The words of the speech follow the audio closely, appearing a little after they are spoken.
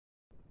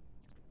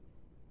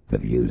The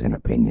views and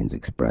opinions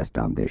expressed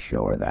on this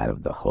show are that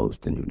of the host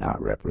and do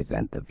not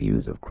represent the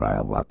views of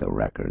Cryolata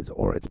Records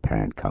or its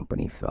parent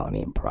company,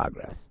 Felony in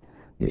Progress.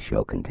 This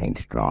show contains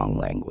strong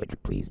language.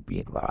 Please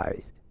be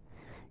advised.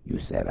 You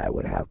said I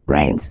would have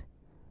brains.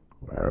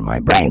 Where are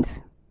my brains?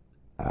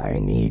 I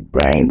need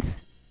brains.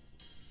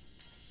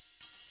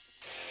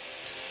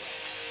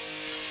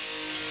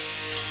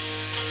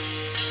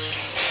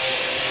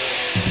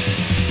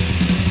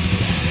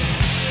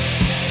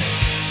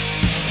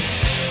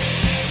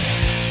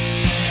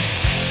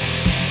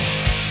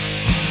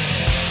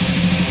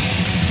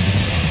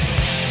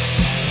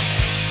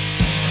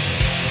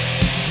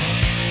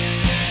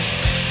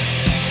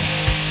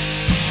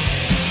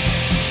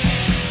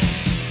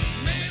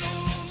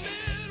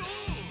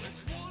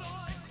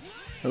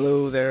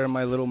 Hello there,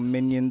 my little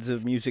minions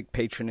of music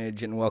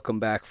patronage, and welcome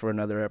back for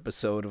another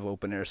episode of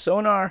Open Air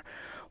Sonar,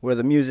 where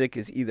the music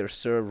is either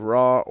served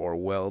raw or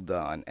well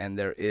done, and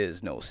there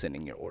is no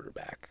sending your order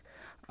back.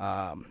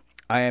 I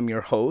am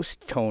your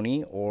host,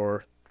 Tony,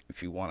 or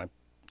if you want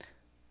to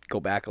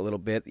go back a little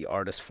bit, the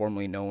artist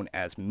formerly known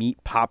as Meat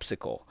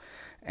Popsicle.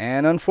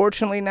 And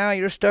unfortunately now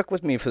you're stuck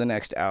with me for the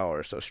next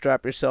hour, so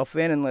strap yourself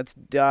in and let's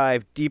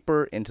dive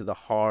deeper into the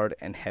hard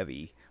and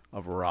heavy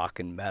of rock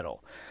and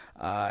metal.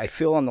 I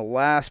feel on the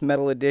last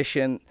metal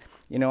edition,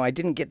 I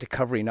didn't get to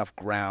cover enough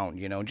ground,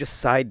 just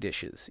side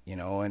dishes,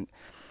 and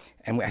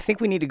I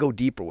think we need to go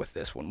deeper with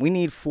this one. We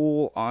need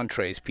full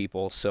entrees,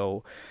 people.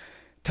 So,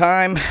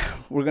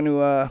 we're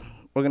gonna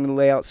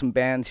lay out some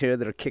bands here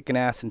that are kicking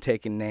ass and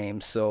taking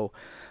names. So,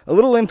 a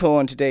little info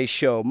on today's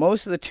show.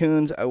 Most of the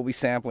tunes I will be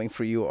sampling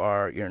for you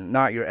are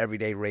not your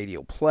everyday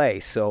radio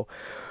play. So,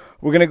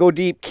 we're gonna go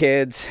deep,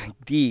 kids,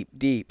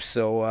 deep.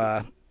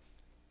 So,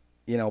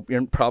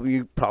 you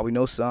probably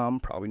know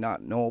some, probably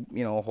not know,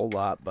 a whole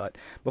lot. But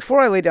before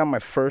I lay down my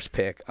first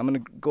pick, I'm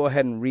going to go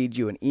ahead and read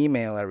you an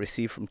email I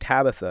received from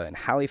Tabitha in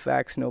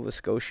Halifax, Nova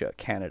Scotia,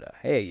 Canada.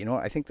 Hey,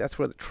 I think that's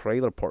where the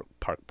Trailer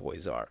Park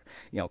Boys are.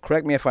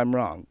 Correct me if I'm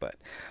wrong, but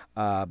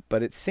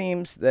it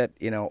seems that,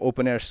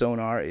 Open Air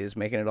Sonar is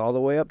making it all the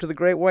way up to the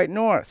Great White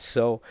North.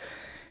 So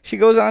she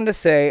goes on to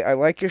say, I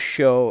like your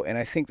show, and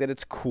I think that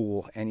it's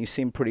cool, and you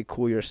seem pretty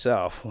cool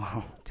yourself.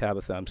 Well,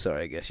 Tabitha, I'm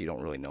sorry, I guess you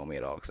don't really know me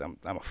at all, because I'm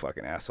a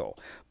fucking asshole.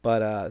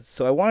 But,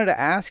 so I wanted to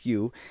ask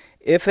you,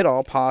 if at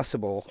all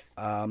possible,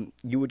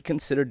 you would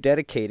consider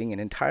dedicating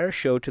an entire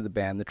show to the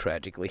band The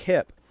Tragically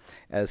Hip,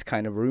 as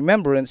kind of a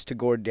remembrance to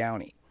Gord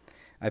Downie.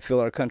 I feel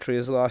our country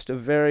has lost a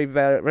very,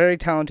 very, very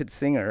talented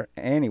singer.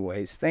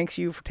 Anyways, thanks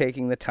you for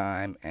taking the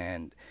time,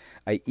 and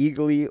I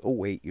eagerly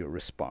await your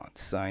response.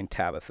 Signed,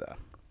 Tabitha.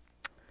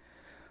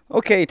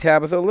 Okay,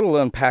 Tabitha, a little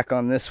unpack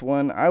on this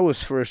one. I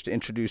was first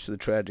introduced to the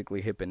Tragically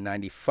Hip in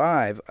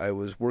 '95. I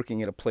was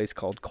working at a place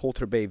called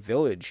Coulter Bay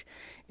Village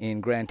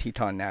in Grand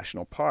Teton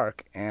National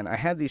Park, and I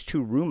had these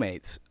two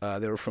roommates.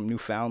 They were from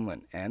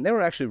Newfoundland, and they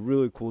were actually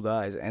really cool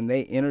guys, and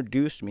they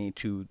introduced me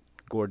to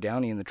Gord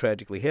Downie and the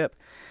Tragically Hip.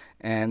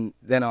 And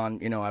then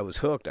on, I was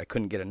hooked. I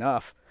couldn't get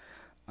enough.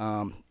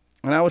 And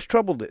I was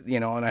troubled,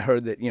 and I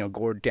heard that,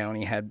 Gord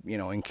Downie had,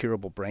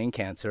 incurable brain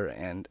cancer,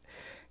 and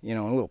a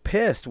little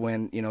pissed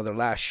when, their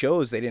last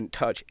shows, they didn't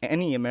touch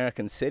any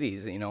American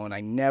cities, and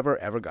I never,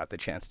 ever got the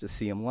chance to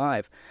see them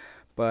live.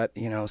 But,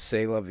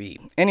 c'est la vie.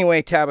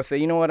 Anyway, Tabitha,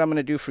 you know what I'm going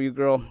to do for you,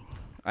 girl?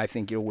 I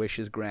think your wish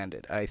is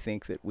granted. I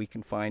think that we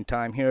can find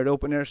time here at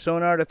Open Air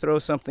Sonar to throw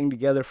something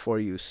together for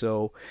you.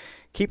 So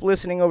keep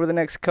listening over the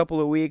next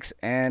couple of weeks,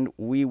 and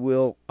we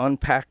will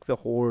unpack the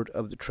hoard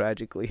of the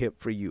Tragically Hip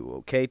for you.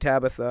 Okay,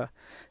 Tabitha?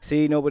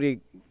 See, nobody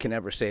can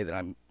ever say that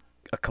I'm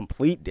a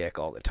complete dick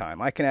all the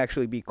time. I can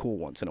actually be cool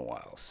once in a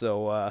while.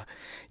 So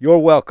you're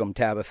welcome,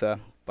 Tabitha.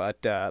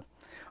 But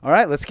all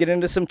right, let's get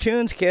into some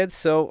tunes, kids.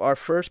 So our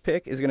first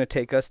pick is going to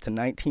take us to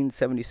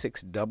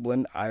 1976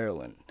 Dublin,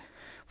 Ireland.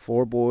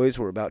 Four boys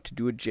were about to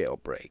do a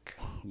jailbreak.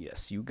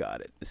 Yes, you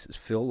got it. This is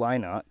Phil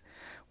Lynott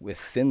with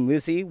Thin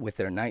Lizzy with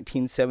their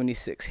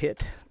 1976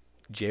 hit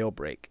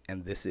Jailbreak,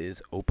 and this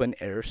is Open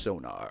Air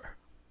Sonar.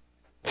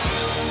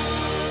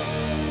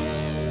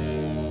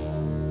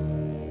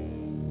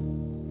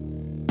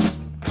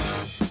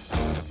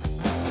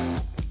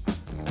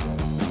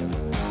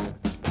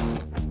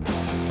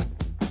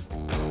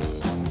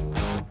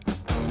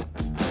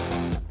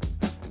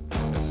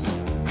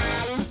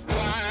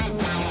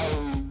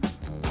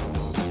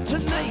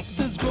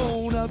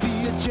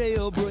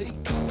 Jailbreak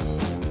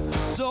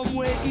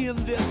somewhere in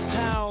this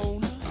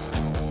town.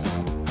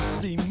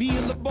 See, me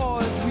and the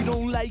boys, we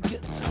don't like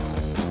it,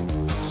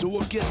 so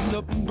we're getting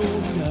up and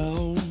going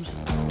down.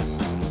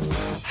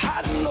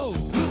 High and low,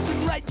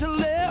 looking right to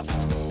left.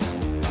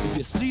 If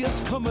you see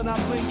us coming, I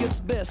think it's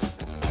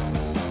best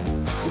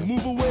you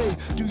move away.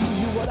 Do you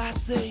hear what I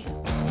say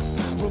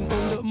from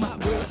under my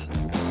breath?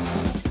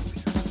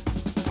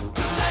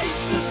 Tonight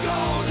there's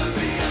gonna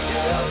be a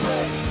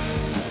jailbreak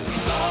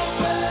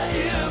somewhere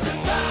in the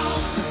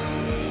town.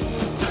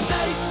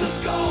 Tonight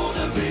there's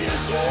gonna be a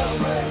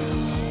jailbreak,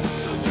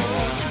 so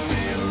won't you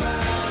be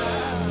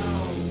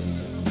around?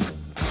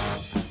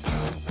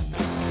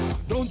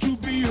 Don't you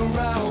be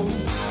around?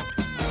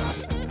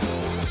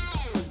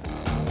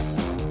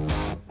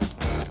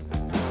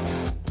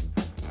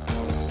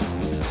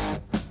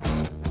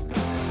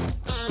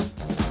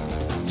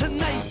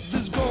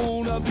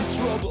 be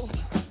trouble.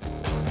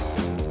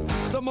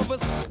 Some of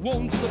us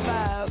won't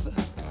survive.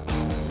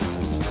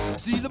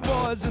 See the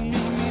boys and me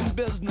mean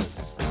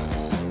business,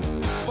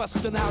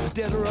 busting out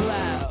dead or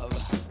alive.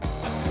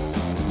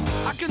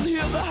 I can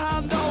hear the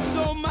hound dogs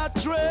on my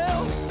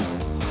trail.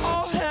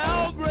 All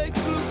hell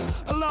breaks loose,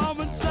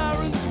 alarm and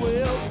sirens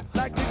wail.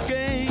 Like the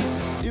game,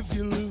 if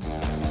you lose,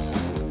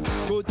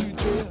 go to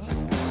jail.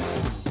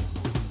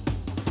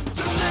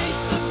 Tonight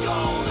there's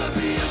gonna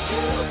be a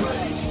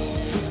jailbreak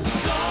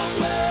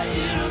somewhere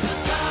in the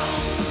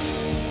town.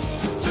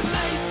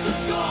 Tonight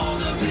there's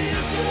gonna be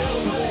a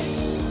jailbreak,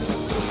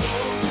 so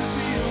won't you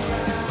be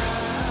around?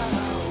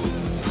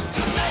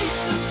 Tonight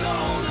there's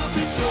gonna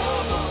be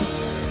trouble.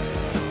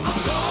 I'm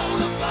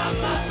gonna find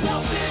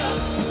myself here.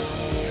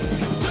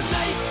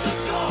 Tonight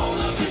there's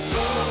gonna be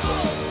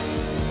trouble,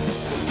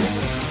 so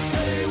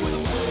stay with a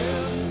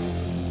friend.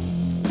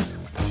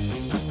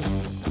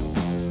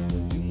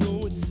 You know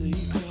it's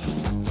safer.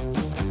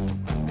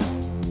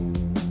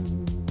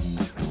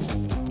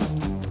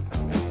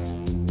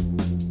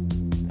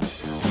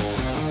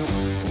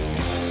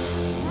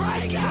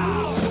 Break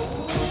out!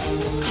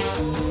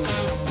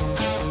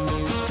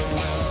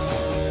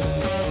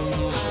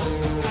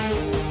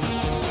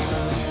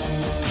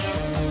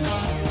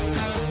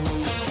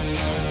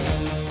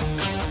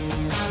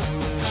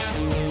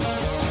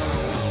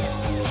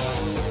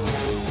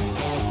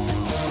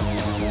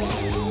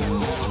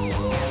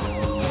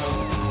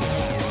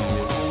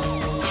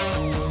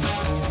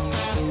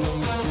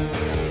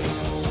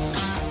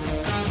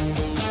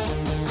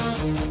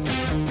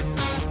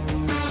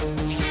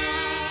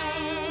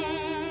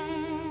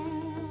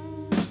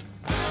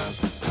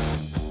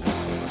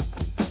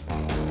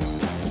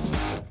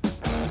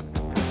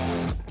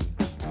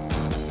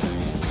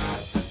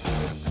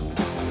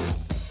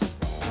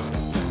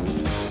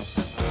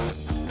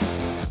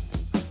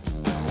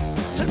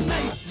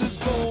 Tonight there's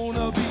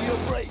gonna be a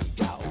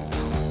breakout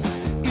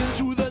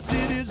into the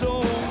city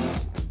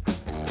zones.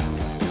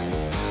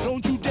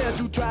 Don't you dare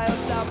to try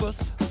and stop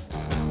us.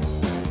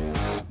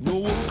 No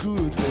one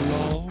could for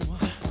long.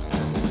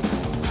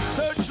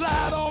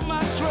 Searchlight on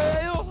my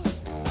trail.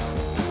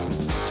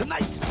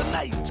 Tonight's the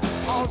night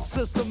all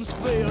systems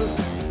fail.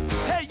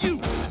 Hey you,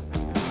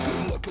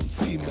 good-looking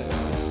female,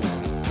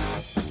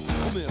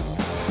 come here.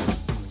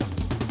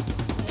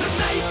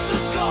 Tonight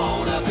there's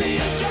gonna be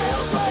a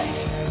jailbreak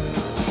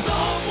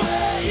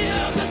somewhere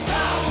in the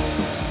town.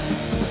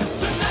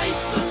 Tonight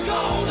there's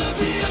gonna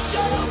be a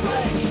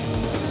jailbreak,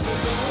 so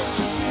don't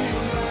you be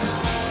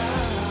around.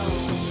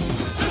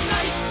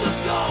 Tonight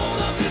there's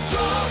gonna be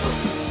trouble.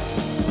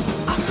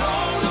 I'm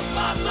gonna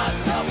find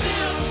myself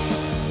in.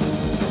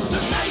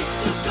 Tonight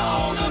there's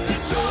gonna be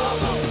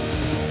trouble,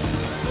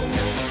 so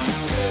won't you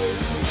stay?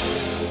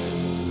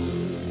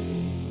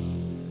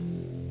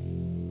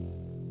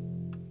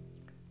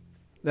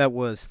 That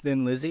was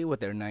Thin Lizzy with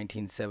their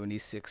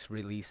 1976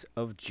 release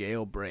of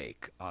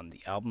Jailbreak on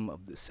the album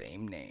of the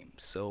same name.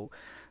 So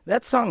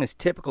that song is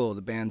typical of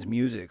the band's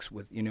music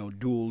with,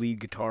 dual lead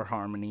guitar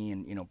harmony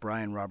and,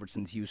 Brian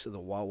Robertson's use of the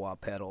wah-wah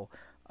pedal.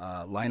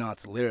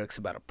 Lynot's lyrics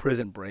about a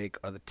prison break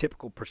are the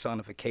typical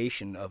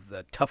personification of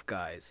the tough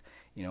guys,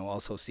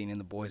 also seen in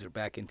The Boys Are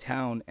Back in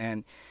Town.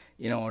 And,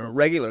 a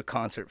regular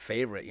concert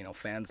favorite,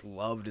 fans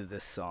loved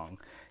this song.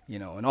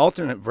 An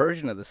alternate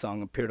version of the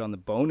song appeared on the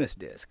bonus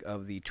disc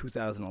of the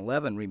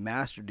 2011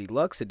 remastered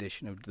deluxe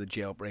edition of the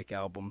Jailbreak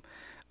album,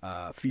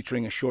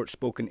 featuring a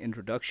short-spoken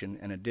introduction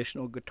and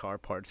additional guitar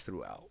parts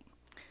throughout.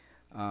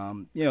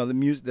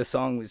 The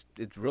song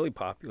it's really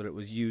popular. It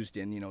was used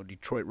in,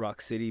 Detroit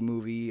Rock City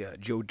movie,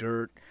 Joe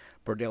Dirt,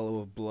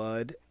 Bordello of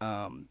Blood,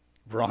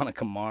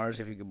 Veronica Mars,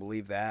 if you could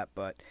believe that.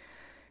 But,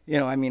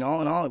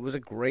 all in all, it was a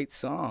great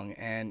song,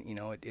 and,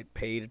 it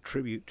paid a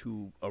tribute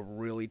to a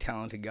really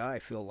talented guy,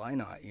 Phil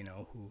Lynott,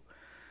 who,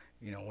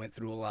 went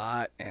through a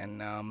lot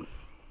and,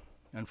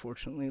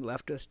 unfortunately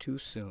left us too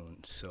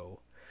soon.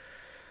 So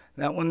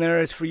that one there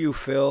is for you,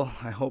 Phil.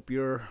 I hope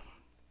you're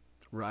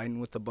riding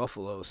with the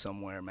buffalo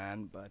somewhere,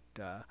 man. But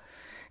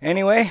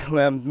anyway,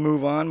 let's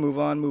move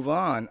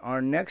on.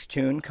 Our next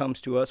tune comes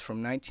to us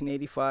from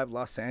 1985,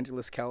 Los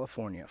Angeles,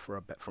 California,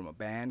 from a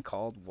band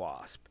called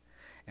Wasp.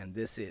 And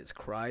this is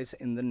Cries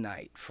in the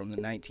Night from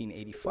the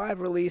 1985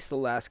 release, The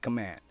Last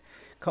Command.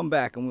 Come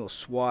back and we'll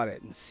swat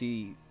it and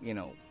see,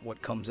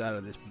 what comes out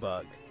of this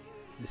bug.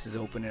 This is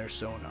Open Air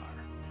Sonar.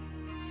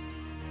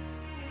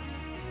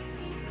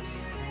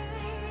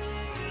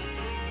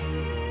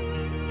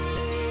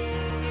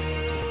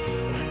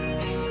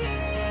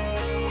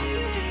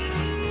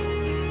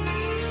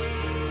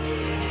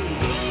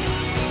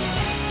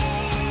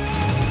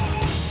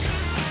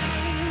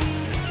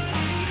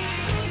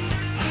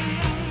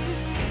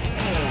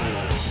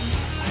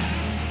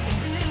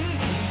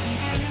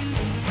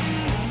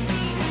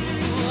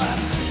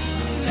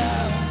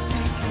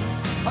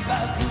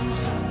 About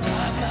losing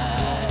my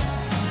mind,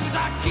 'cause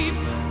I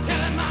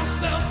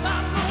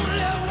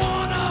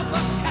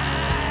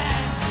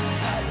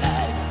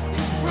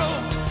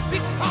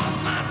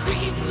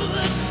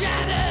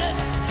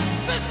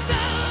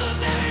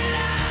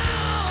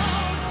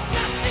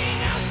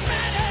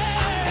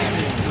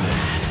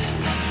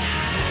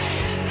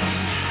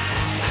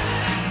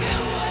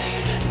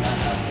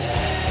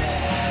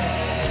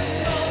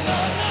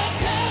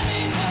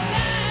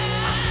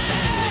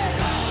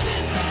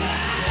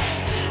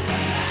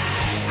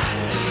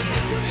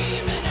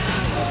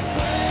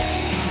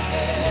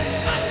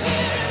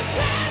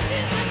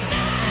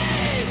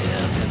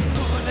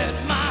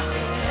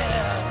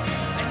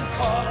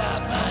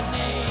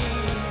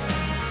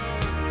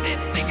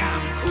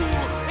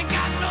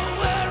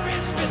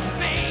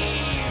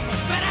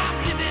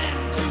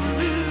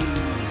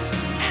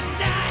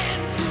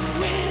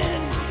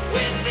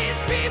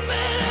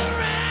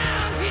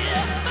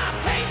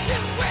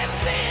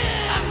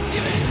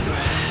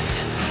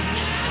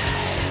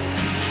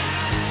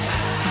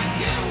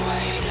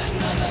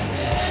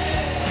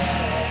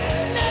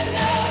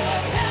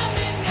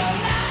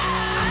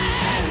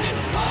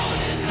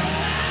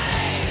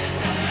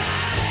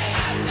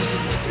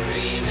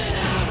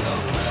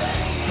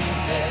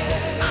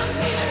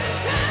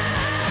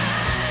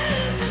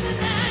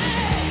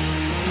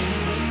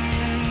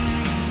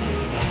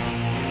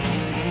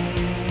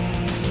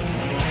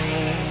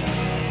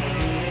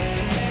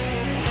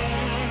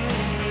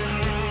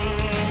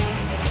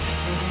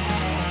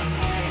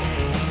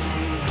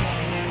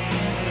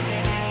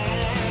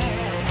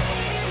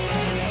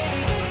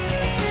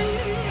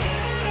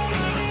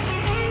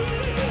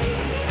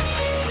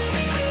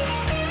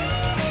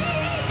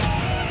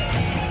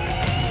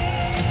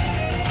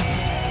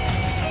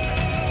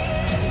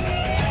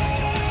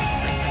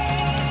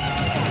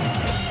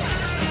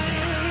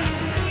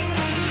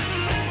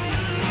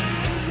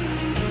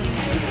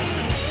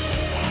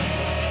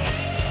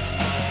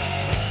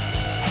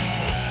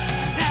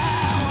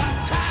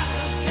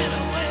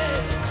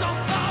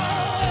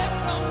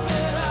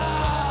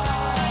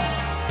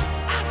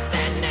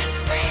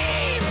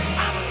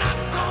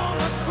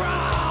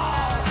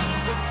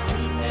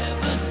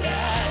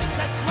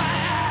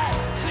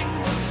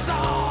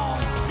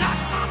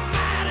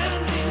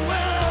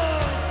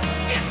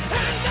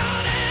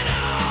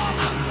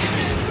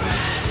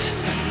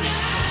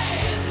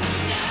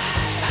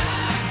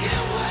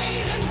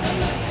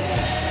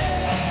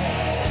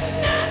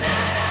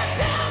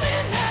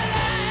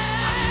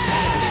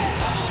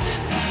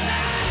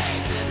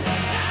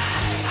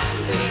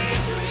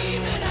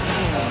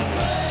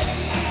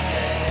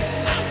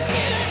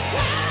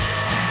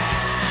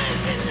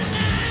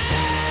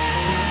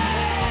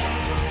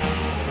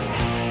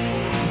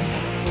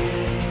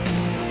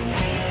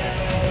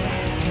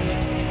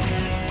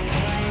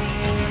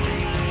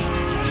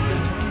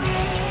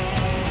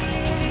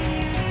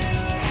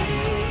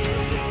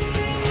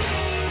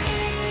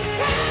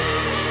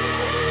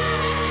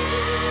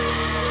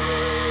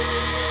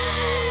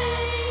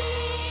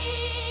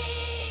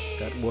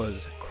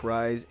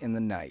Cries in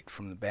the Night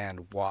from the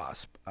band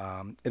Wasp.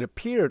 It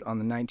appeared on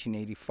the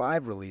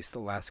 1985 release The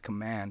Last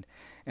Command,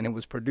 and it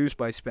was produced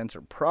by Spencer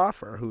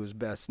Proffer, who is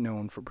best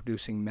known for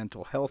producing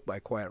Mental Health by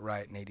Quiet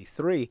Riot in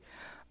 '83.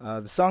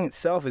 The song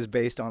itself is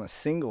based on a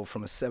single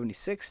from a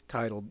 '76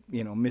 titled,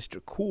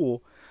 Mr.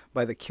 Cool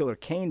by the Killer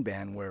Kane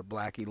Band, where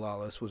Blackie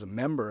Lawless was a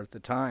member at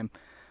the time.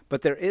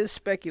 But there is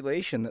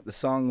speculation that the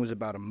song was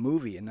about a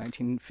movie, a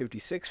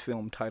 1956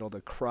 film titled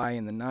A Cry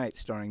in the Night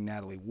starring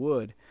Natalie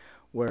Wood,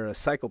 where a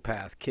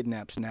psychopath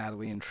kidnaps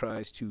Natalie and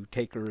tries to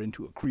take her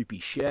into a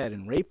creepy shed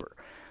and rape her.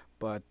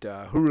 But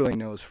who really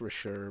knows for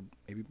sure?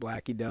 Maybe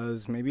Blackie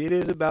does. Maybe it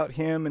is about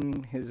him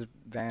and his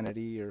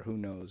vanity, or who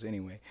knows.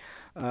 Anyway,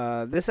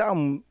 this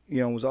album,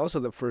 was also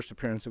the first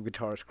appearance of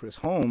guitarist Chris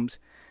Holmes.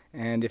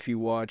 And if you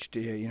watched,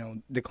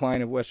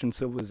 Decline of Western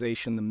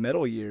Civilization, The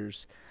Metal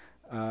Years,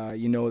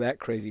 you know that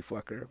crazy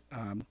fucker.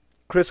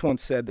 Chris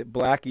once said that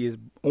Blackie is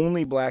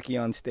only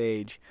Blackie on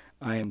stage.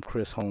 I am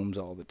Chris Holmes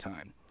all the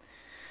time.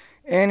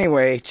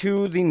 Anyway,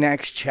 to the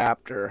next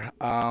chapter.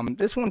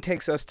 This one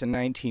takes us to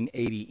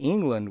 1980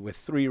 England with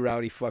three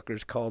rowdy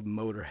fuckers called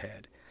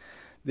Motorhead.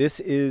 This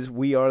is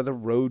We Are the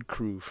Road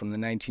Crew from the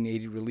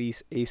 1980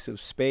 release Ace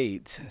of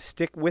Spades.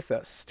 Stick with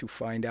us to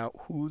find out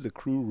who the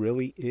crew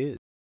really is.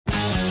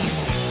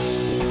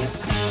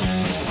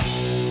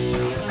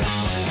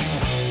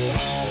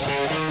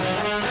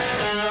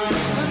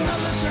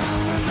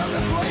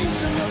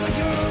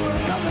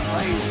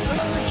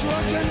 Another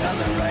truck,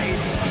 another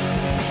race.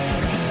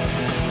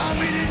 I'm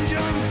eating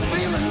junk,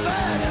 feeling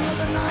bad.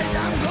 Another night,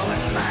 I'm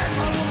going mad.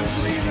 My woman's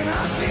leaving,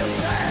 I feel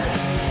sad.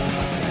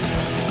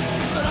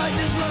 But I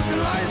just love the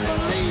life I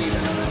lead.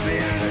 Another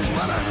beer is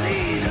what I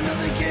need.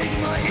 Another gig,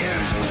 my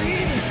ears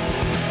bleed.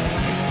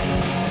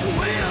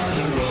 We are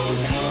the road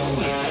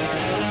crew.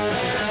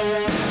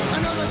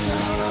 Another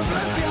town I've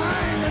left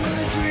behind.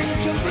 Another dream,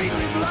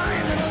 completely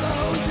blind. Another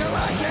hotel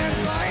I can't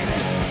find.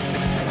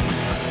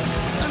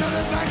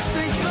 Another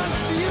backstage bus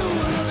view,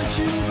 another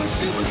tube of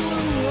super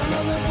glue,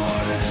 another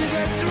border to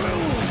get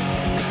through.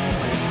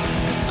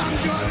 I'm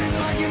driving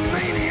like a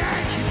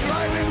maniac,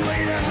 driving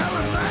way to hell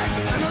and back.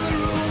 Another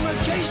room, a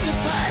case to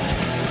pack.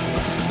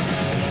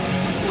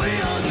 We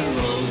are the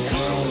road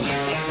crew.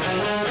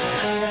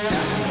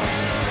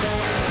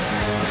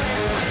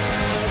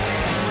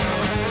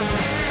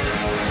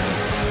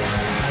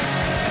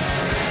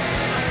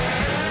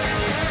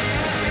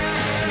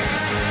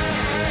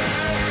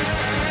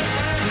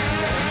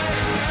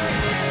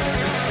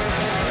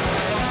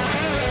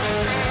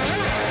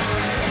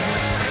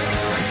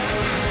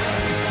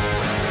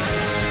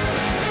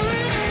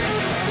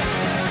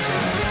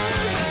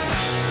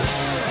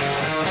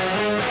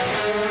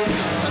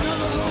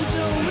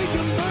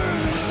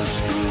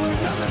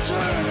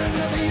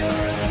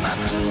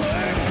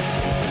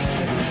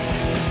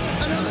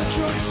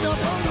 Stop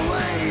on the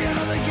way,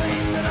 another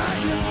game that I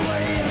can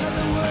play,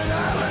 another word I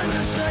learned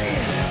to say.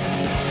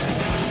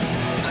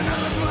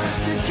 Another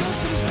blasted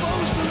customs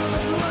post,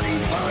 another bloody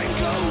foreign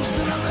coast,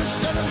 another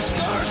set of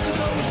scars to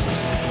boast.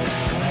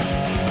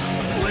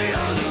 We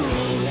are the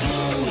road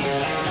crew.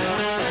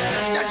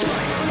 That's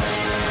right.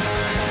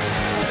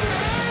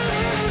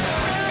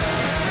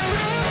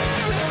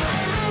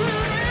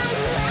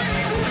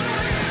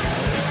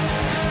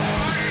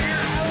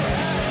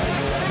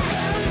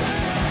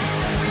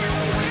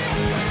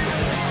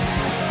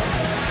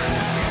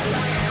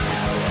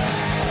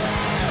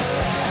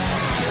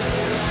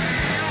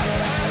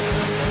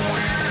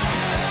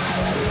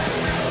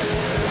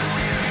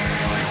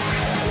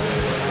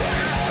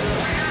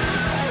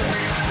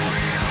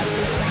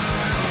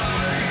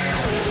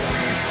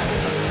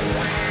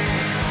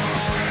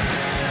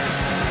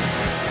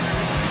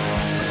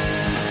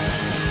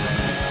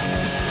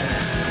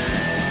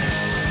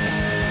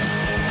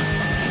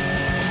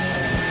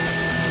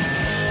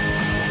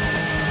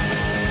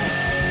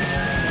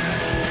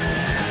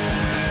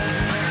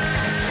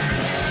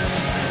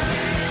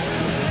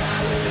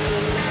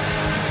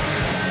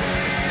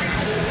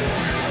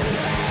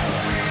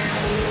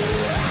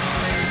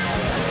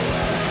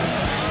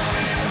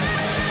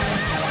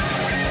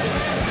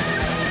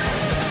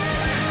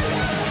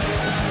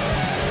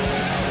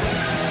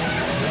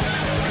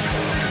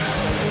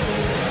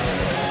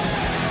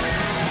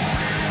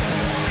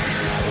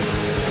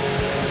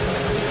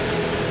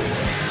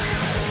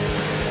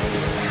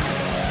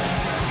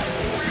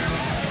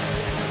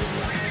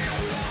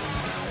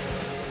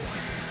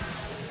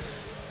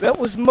 That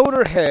was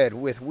Motorhead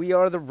with We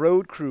Are the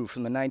Road Crew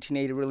from the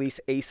 1980 release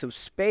Ace of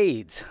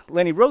Spades.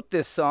 Lenny wrote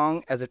this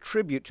song as a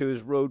tribute to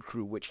his road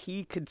crew, which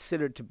he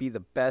considered to be the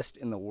best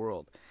in the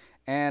world.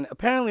 And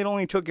apparently it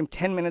only took him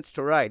 10 minutes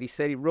to write. He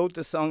said he wrote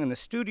the song in the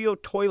studio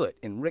toilet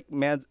in Rick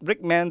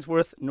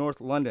Mansworth,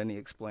 North London, he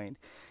explained.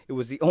 It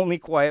was the only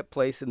quiet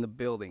place in the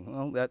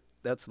building. Well,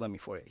 that's Lemmy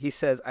for you. He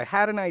says, I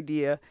had an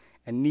idea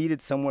and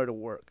needed somewhere to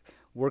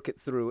work it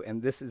through,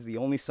 and this is the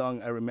only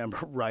song I remember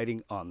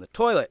writing on the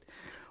toilet.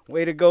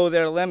 Way to go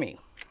there, Lemmy.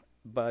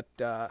 But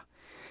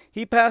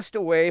he passed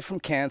away from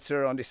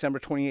cancer on December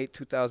 28,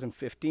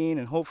 2015,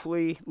 and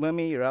hopefully,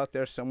 Lemmy, you're out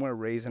there somewhere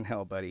raising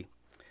hell, buddy.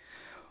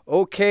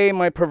 Okay,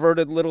 my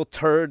perverted little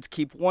turds,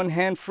 keep one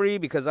hand free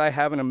because I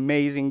have an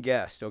amazing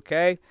guest,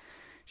 okay?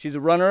 She's a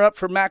runner-up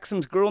for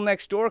Maxim's Girl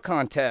Next Door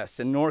contest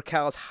and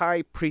NorCal's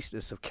high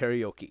priestess of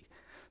karaoke.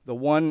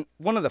 One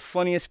of the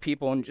funniest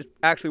people and just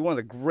actually one of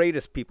the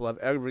greatest people I've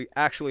ever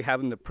actually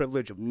having the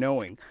privilege of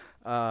knowing.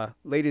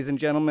 Ladies and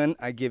gentlemen,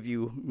 I give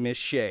you Miss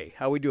Shay.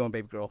 How we doing,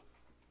 baby girl?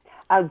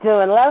 I'm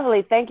doing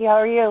lovely. Thank you. How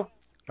are you?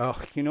 Oh,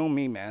 you know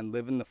me, man.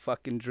 Living the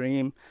fucking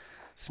dream.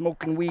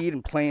 Smoking weed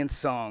and playing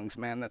songs,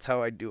 man. That's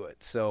how I do it.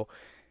 So,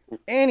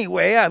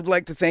 anyway, I'd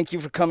like to thank you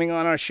for coming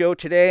on our show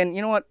today. And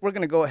you know what? We're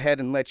going to go ahead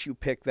and let you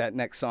pick that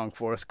next song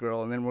for us,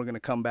 girl. And then we're going to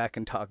come back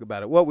and talk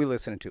about it. What we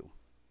listening to?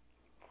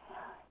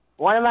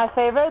 One of my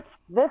favorites,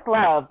 This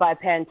Love by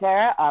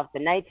Pantera off the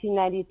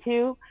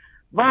 1992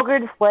 Vulgar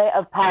Display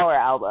of Power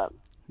album.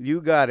 You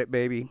got it,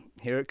 baby.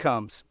 Here it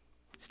comes.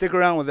 Stick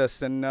around with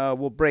us and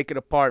we'll break it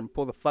apart and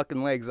pull the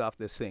fucking legs off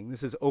this thing.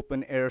 This is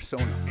Open Air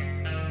Sonar.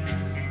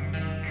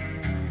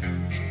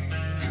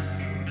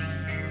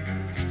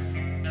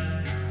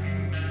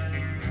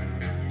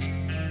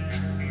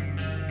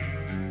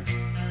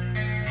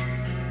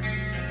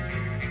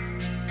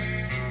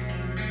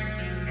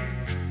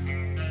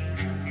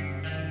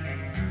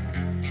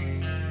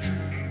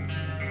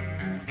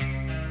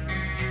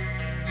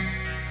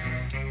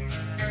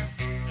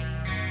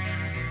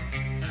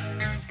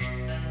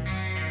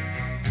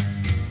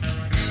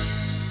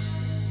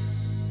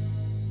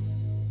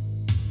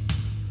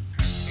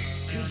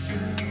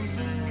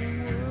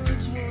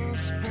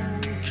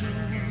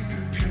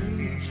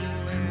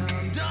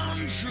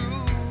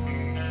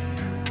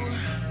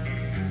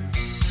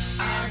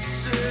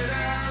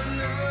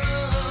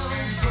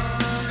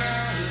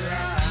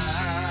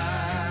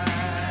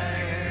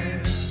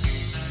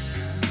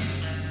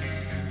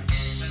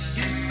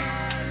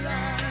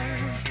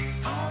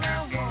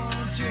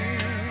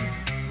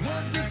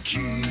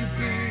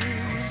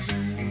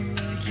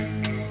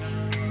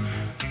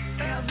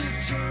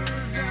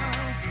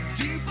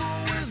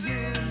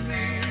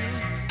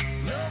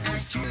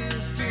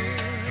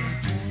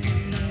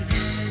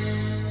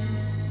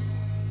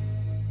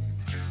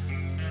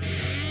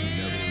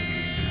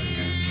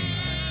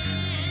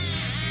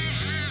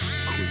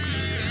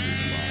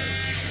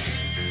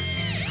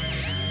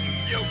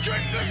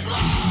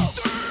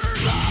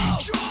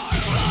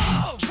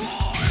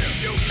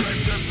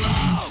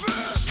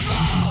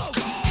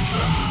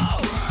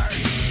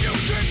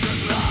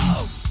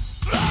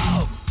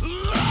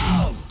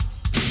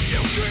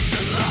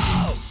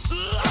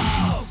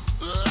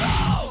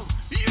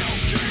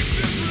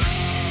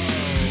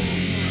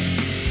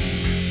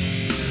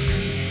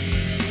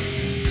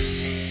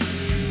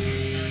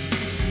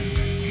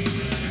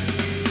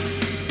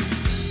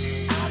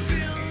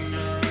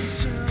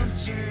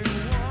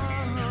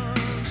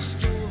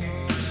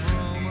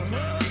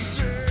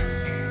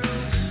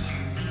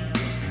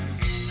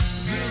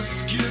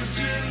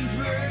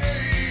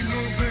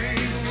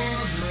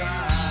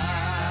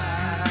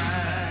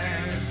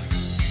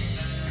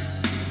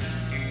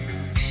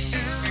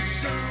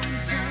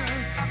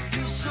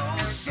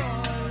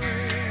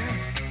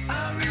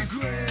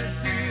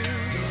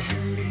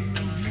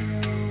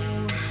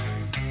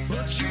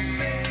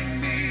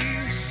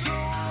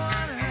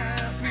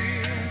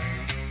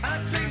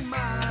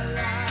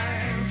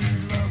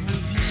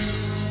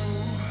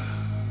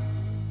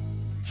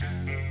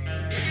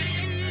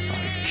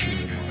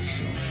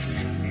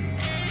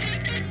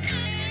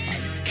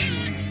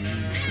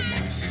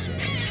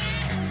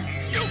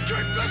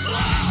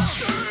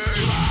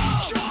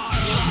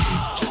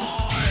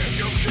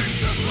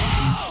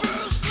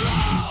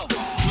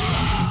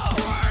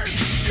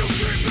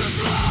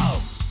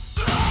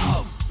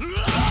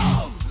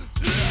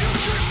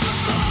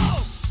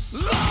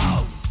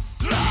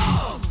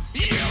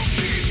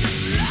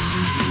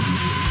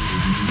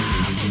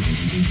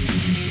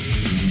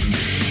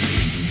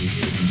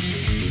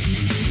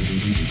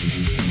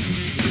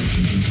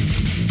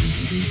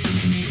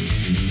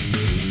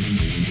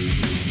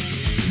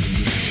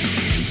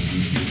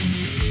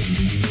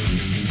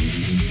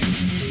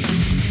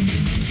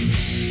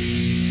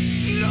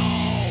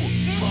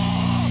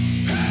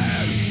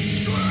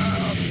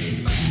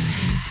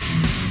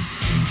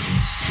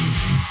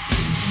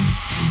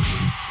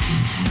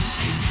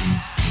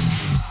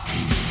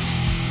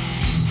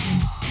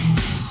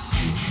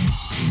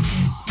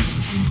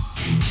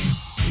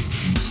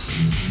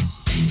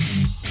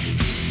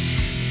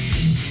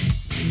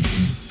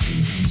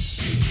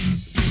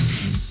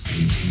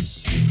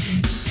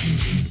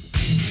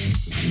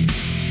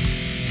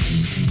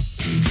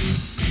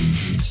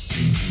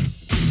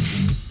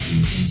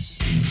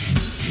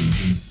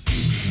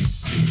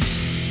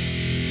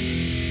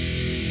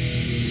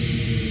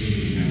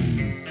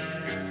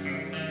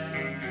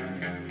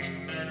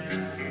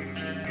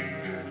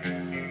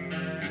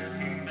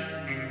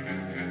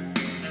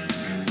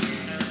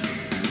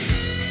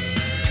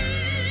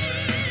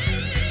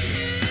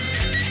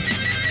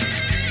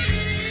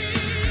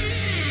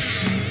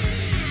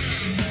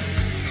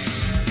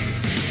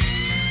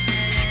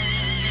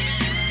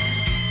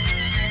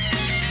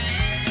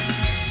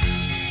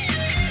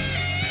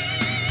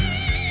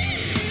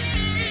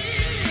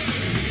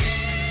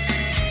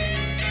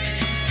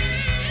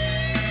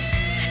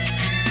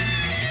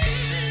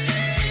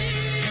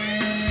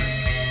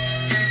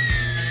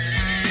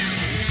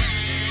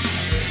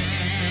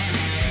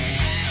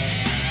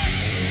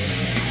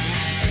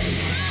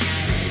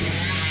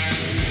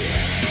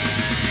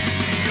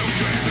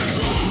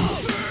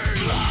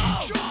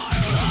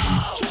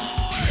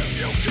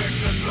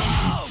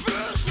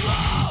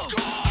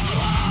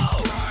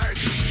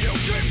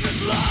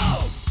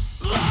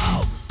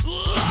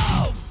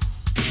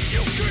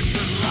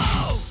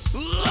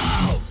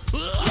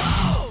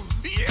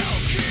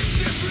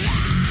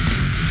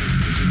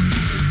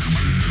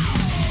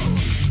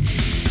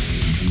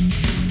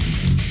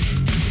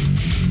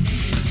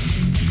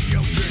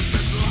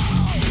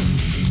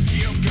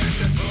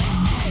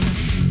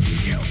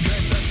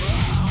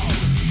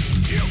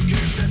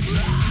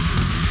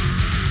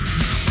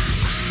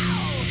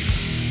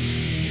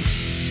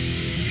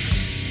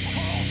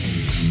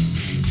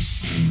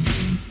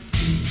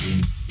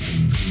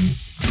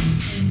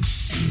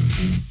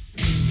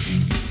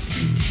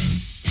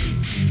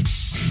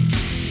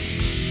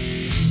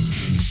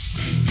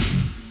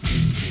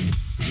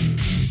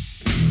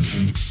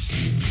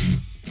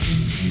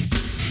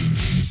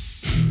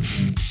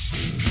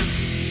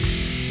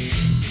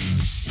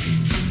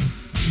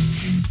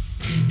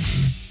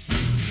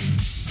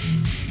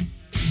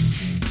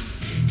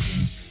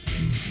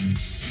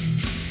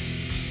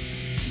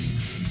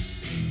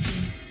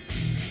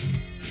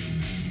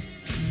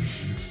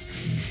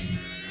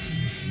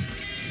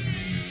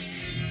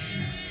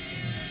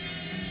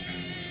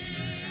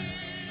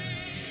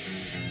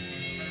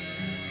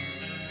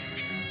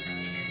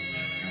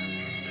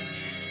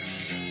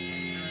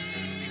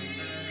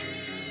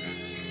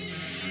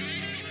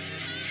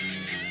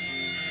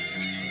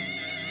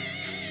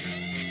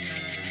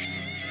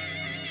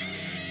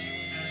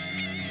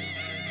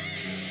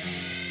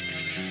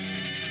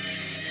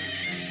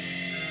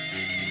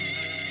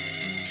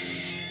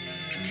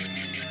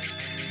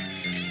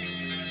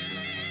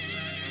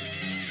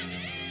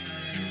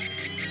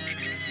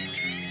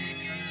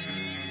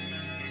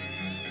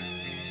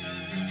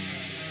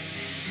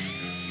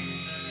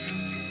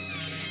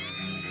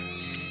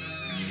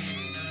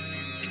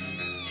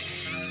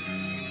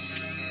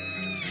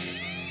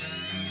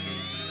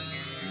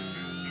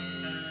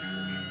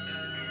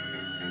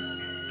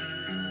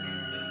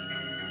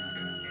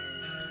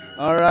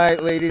 All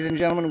right, ladies and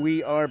gentlemen,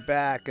 we are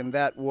back, and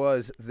that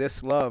was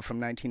This Love from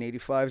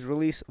 1985's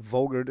release,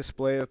 Vulgar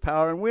Display of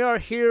Power. And we are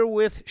here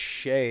with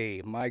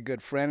Shay, my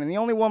good friend, and the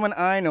only woman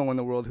I know in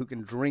the world who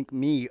can drink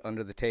me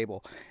under the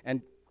table.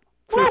 And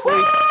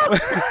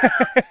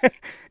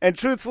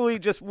truthfully,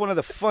 just one of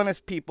the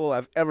funnest people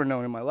I've ever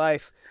known in my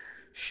life.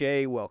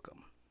 Shay,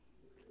 welcome.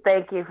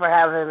 Thank you for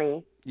having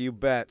me. You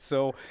bet.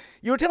 So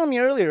you were telling me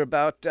earlier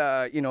about,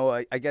 I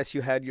guess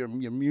you had your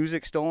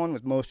music stolen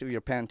with most of your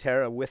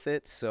Pantera with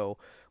it. So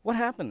what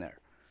happened there?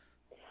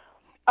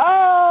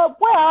 Well,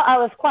 I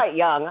was quite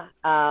young.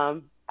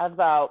 I was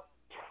about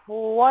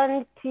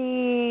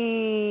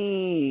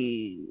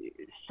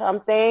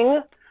 20-something,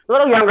 a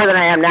little younger than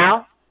I am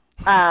now.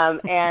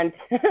 And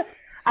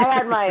I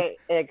had my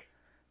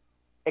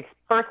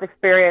first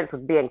experience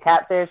with being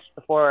catfish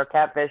before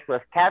catfish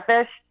was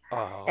catfish.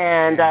 Oh,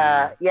 and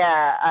I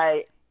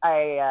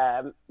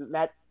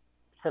met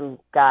some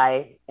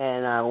guy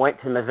and went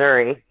to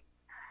Missouri.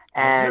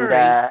 And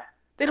Missouri?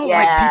 They don't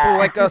like people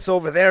like us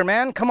over there,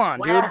 man. Come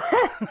on, dude.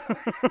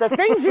 The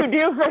things you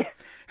do for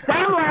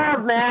dumb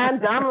love,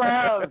 man, dumb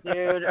love,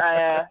 dude.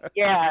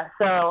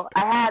 So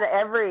I had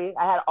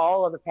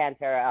all of the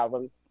Pantera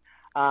albums.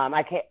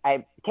 I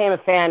became a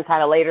fan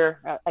kind of later,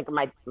 like in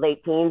my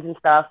late teens and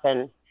stuff,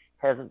 and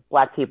because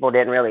black people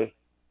didn't really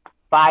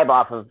vibe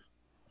off of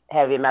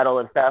heavy metal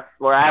and stuff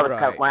where I was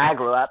when I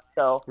grew up.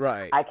 So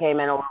I came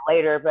in a little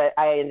later, but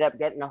I ended up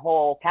getting a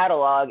whole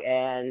catalog,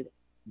 and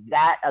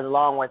that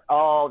along with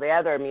all the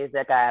other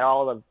music, I had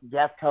all of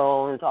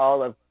Deftones,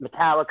 all of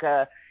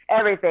Metallica,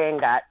 everything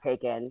got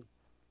taken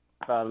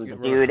from the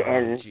dude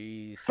in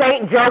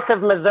St.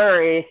 Joseph,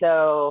 Missouri.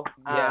 So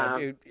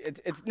dude,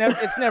 it's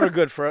never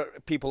good for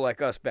people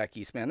like us back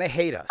east, man. They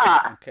hate us.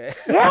 Okay.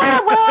 Yeah,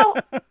 well,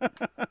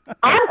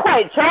 I'm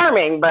quite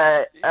charming,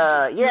 but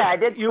I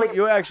did.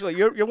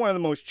 You're one of the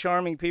most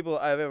charming people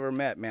I've ever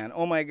met, man.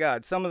 Oh my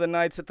God, some of the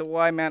nights at the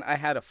Y, man, I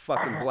had a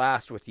fucking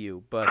blast with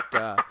you. But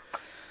I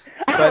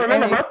don't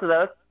remember most of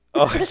those.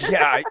 Oh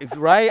yeah,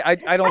 right. I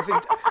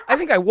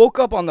think I woke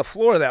up on the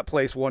floor of that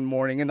place one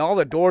morning and all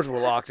the doors were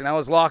locked and I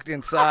was locked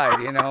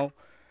inside. You know,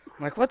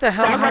 I'm like, what the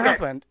hell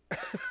happened?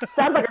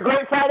 Sounds like a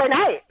great Friday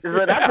night. Is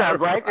what that sounds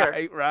like.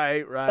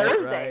 Right.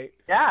 Thursday.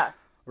 Yeah.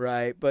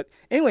 Right. But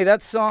anyway,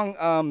 that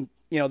song,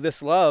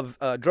 This Love.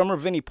 Drummer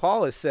Vinnie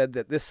Paul has said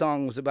that this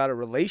song was about a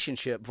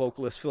relationship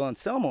vocalist Phil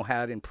Anselmo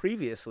had in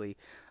previously.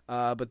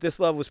 But This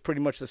Love was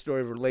pretty much the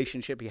story of a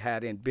relationship he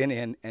had been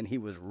in, and he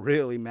was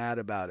really mad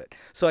about it.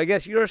 So I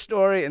guess your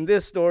story and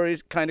this story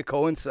kind of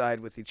coincide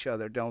with each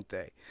other, don't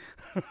they?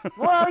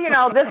 Well,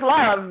 This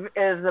Love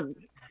is a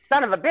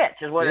son of a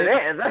bitch, is what it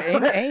is.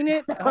 Ain't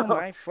it? Oh,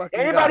 my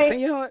fucking God.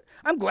 You know what?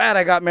 I'm glad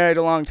I got married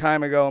a long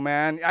time ago,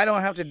 man. I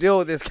don't have to deal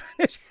with this kind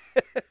of shit.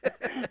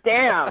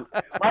 Damn.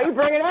 Why are you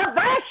bringing up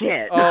that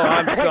shit? Oh,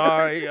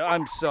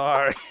 I'm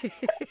sorry.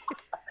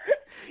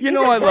 You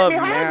know I love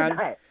you, man.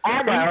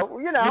 I know,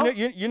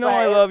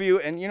 I love you,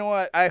 and you know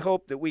what? I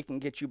hope that we can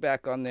get you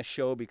back on this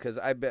show because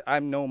I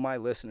know my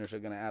listeners are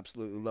going to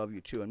absolutely love you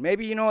too. And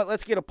maybe, you know what?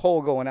 Let's get a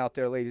poll going out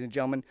there, ladies and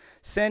gentlemen.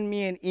 Send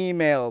me an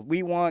email.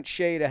 We want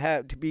Shay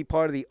to be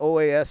part of the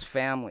OAS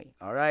family.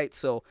 All right?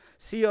 So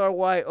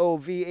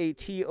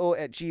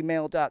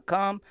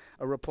cryovato@gmail.com.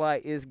 A reply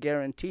is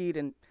guaranteed,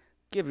 and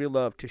give your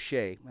love to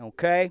Shay.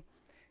 Okay?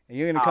 And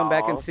you're going to come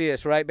back and see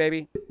us, right,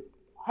 baby?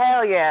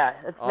 Hell yeah.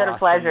 It's been a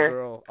pleasure.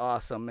 Girl.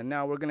 Awesome. And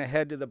now we're going to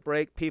head to the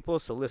break, people,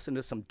 so listen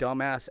to some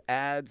dumbass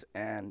ads.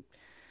 And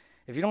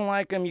if you don't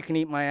like them, you can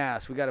eat my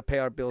ass. We got to pay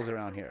our bills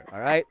around here.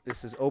 All right?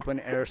 This is Open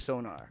Air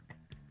Sonar.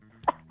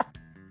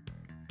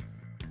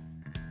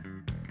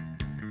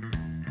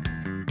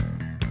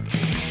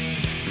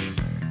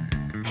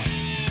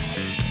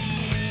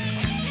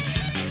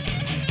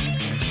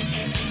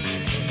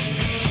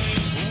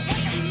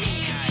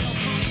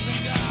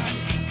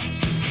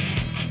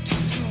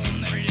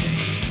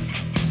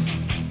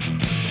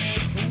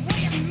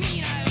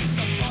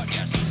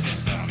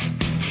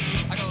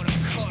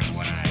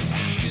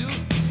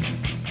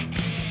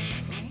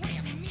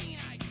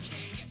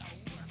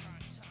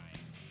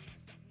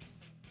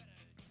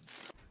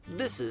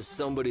 This is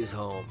somebody's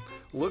home.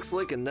 Looks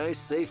like a nice,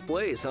 safe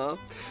place, huh?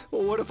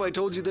 Well, what if I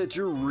told you that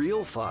your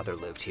real father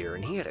lived here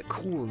and he had a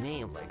cool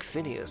name like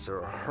Phineas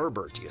or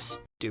Herbert, you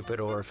stupid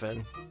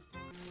orphan?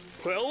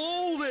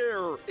 Hello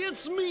there!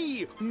 It's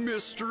me,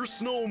 Mr.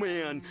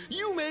 Snowman.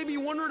 You may be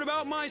wondering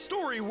about my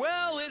story.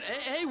 Well,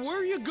 hey, where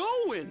are you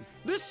going?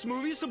 This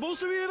movie's supposed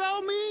to be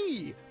about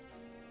me.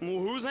 Well,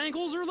 whose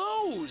ankles are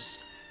those?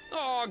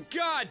 Oh,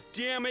 God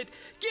damn it.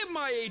 Get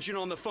my agent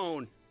on the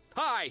phone.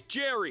 Hi,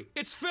 Jerry,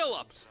 it's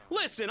Philip.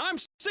 Listen, I'm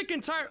sick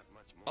and tired.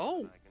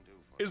 Oh,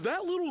 is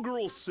that little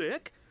girl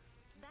sick?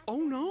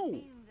 Oh,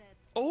 no.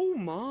 Oh,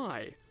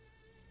 my.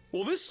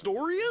 Well, this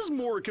story is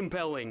more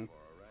compelling.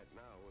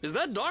 Is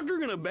that doctor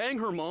gonna bang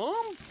her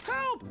mom?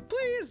 Help!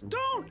 Please,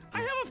 don't!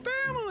 I have a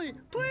family!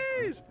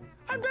 Please!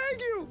 I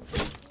beg you!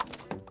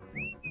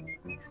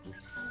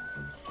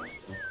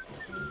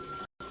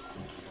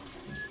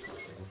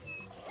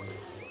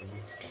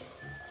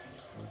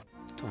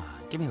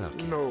 God Give me a little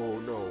kiss.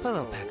 No. Put a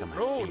little peck on my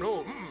No, beak.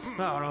 no.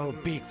 Oh, a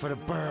little beak for the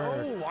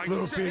bird. No, I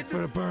little said- beak for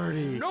the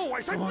birdie. No,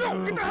 I said Come on, no!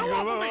 little Get the hell beak.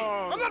 off of me!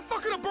 I'm not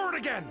fucking a bird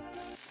again!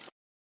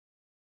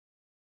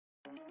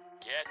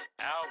 Get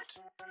out.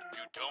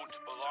 You don't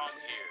belong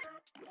here.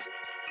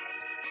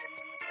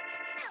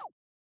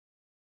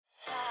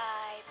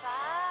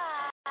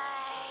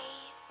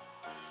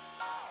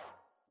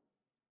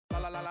 La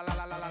la la la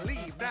la la la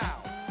leave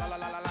now. La la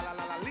la la la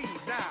la la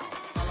leave now.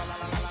 La la la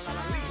la la la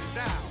la leave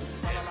now.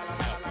 La la la la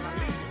la la la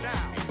leave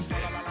now. La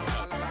la la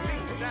la la la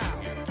leave now.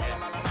 La la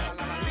la la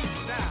la la leave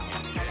now.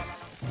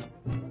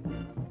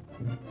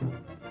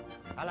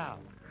 Hello.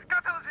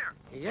 Godzilla's here.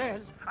 He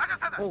is? I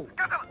just said that. Who?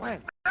 Godzilla.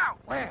 When? Now.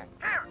 Where?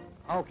 Here.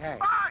 Okay.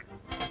 Bye.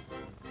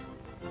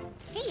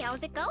 Hey,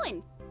 how's it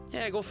going?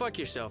 Yeah, go fuck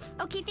yourself.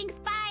 Okay, thanks,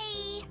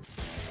 bye!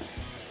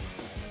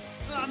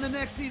 On the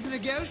next season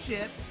of Ghost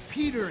Ship,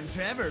 Peter and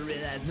Trevor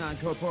realize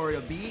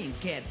non-corporeal beings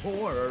can't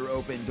pour or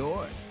open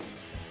doors.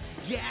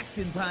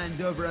 Jackson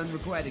pines over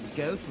unrequited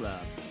ghost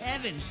love.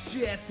 Evan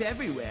shits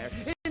everywhere.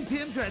 And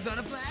Tim tries on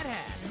a flat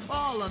hat.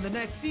 All on the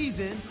next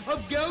season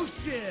of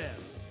Ghost Ship.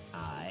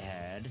 I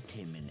heard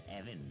Tim and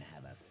Evan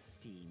have a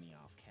steamy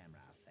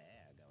off-camera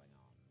affair going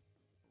on.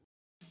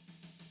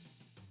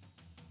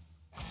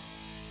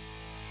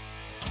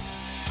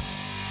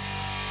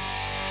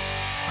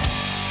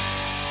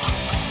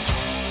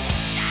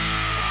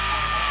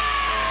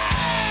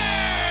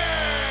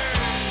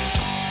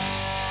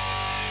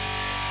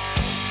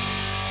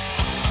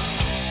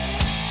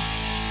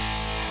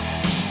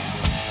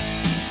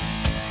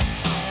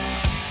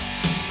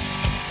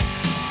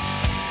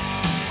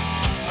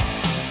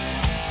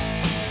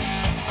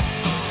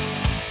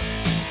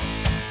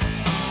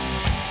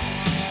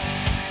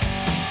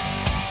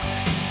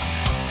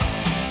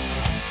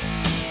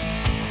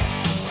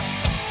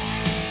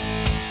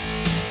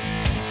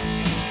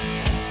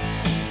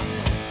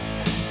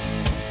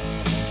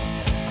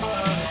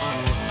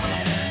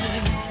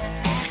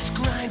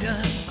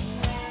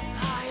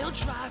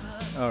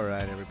 All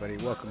right, everybody,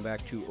 welcome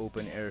back to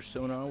Open Air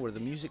Sonar, where the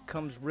music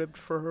comes ribbed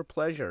for her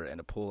pleasure and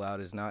a pull-out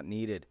is not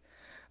needed.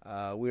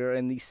 We are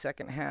in the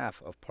second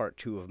half of part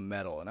 2 of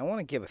Metal, and I want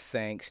to give a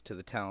thanks to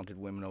the talented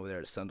women over there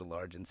at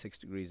Sundelarge and 6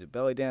 Degrees of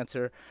Belly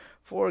Dancer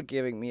for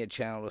giving me a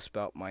channel to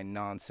spout my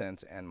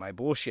nonsense and my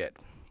bullshit.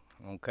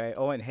 Okay.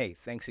 Oh, and hey,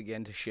 thanks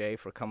again to Shay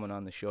for coming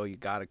on the show. You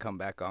got to come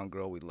back on,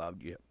 girl. We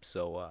loved you.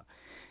 So,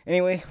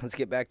 anyway, let's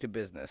get back to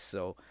business.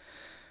 So,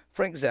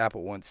 Frank Zappa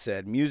once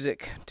said,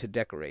 "Music to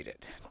decorate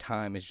it.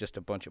 Time is just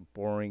a bunch of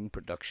boring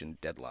production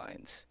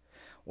deadlines,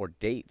 or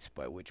dates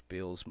by which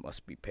bills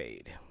must be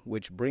paid."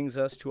 Which brings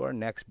us to our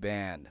next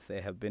band.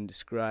 They have been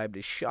described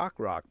as shock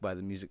rock by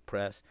the music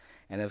press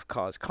and have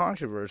caused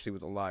controversy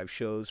with the live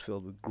shows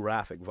filled with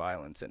graphic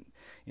violence and,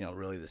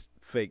 really this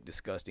fake,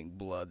 disgusting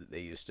blood that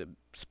they used to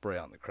spray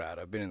on the crowd.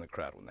 I've been in the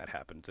crowd when that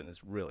happens, and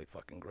it's really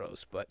fucking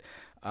gross. But,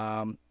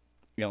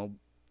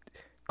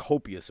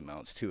 copious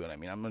amounts too, and I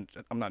mean,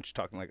 I'm not just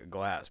talking like a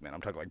glass, man.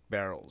 I'm talking like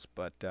barrels.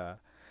 But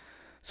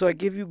so I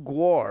give you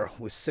Gwar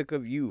with "Sick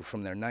of You"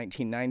 from their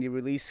 1990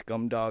 release,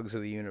 Scumdogs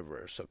of the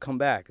Universe. So come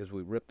back as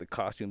we rip the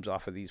costumes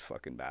off of these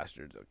fucking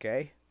bastards,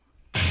 okay?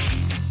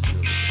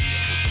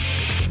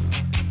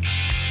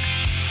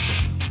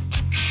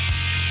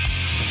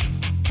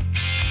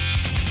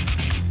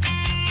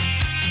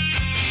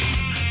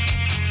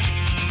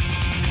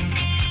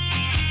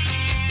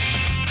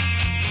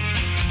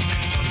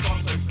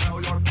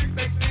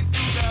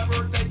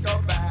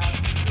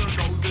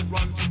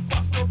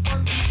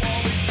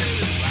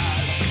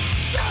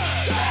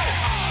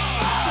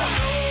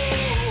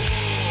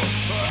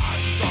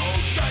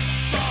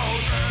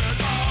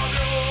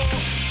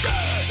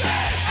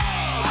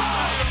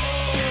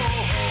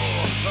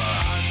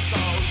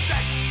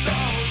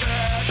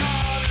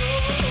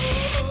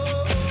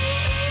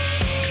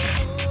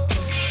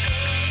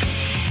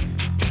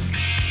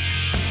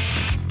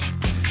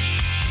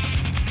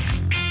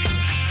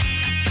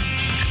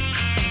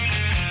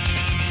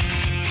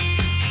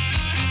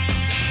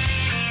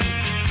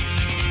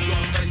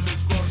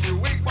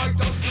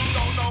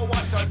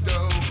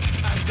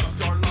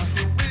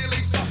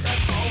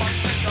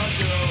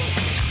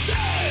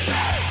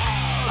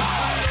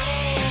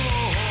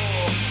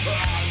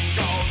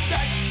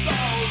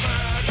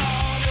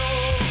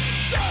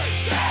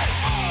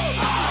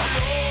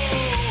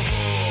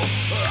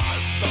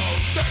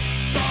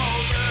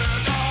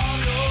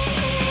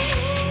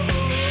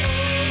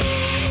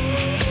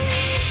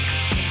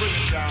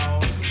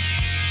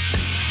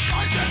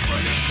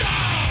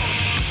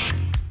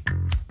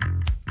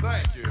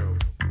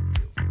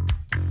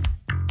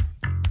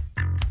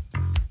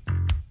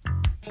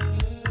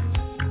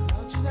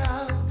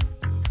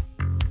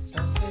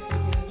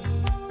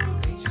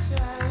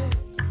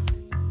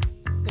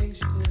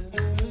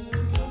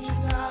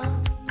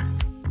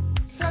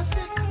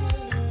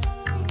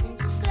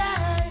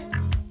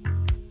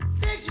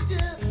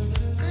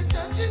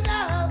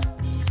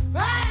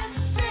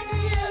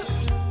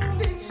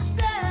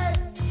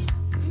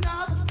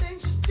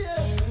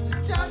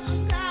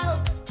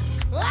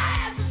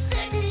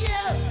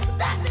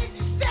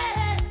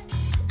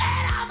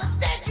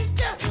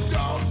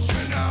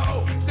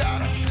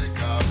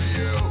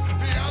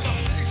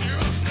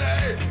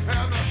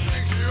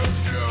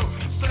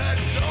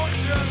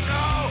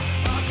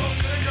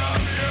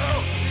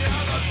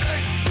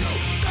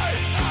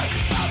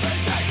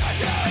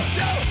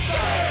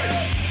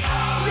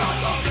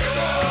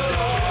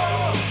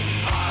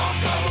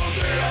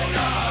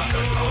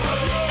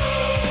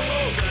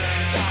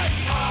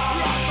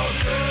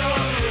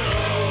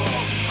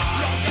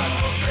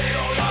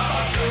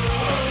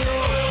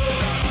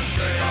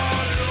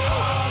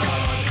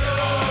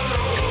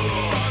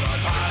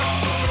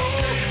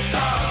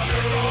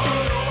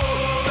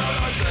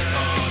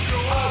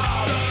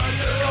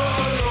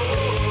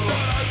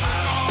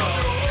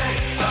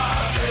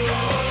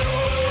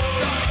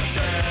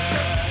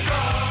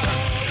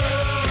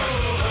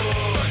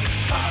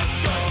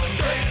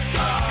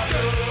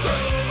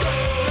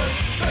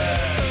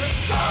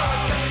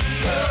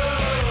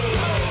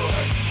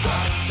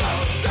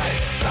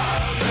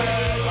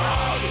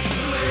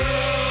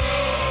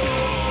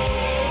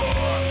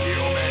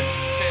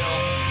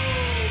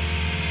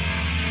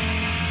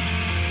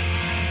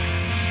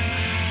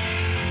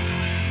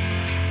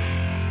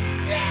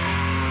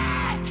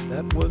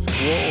 That was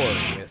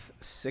Gwar with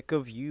Sick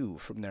of You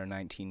from their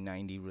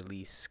 1990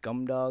 release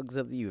Scumdogs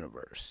of the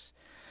Universe.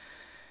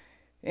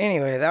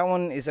 Anyway, that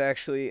one is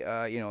actually,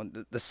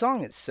 the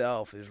song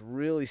itself is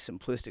really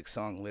simplistic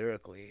song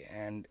lyrically,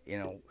 and,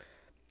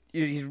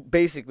 he's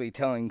basically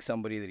telling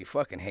somebody that he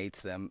fucking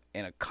hates them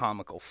in a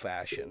comical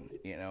fashion,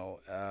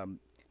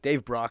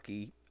 Dave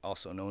Brockie,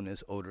 also known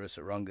as Oderus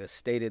Urungus,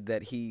 stated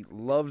that he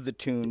loved the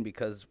tune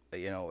because,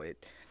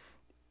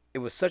 it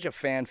was such a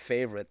fan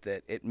favorite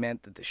that it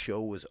meant that the show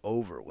was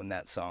over when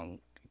that song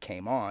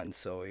came on.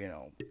 So,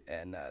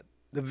 and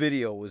the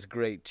video was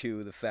great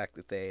too. The fact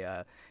that they,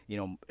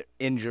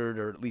 injured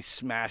or at least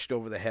smashed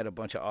over the head a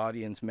bunch of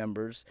audience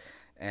members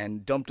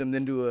and dumped them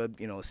into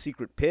a,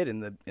 secret pit in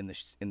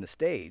the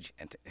stage,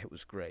 and it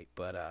was great.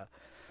 But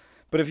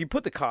if you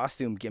put the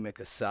costume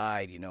gimmick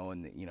aside,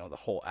 and the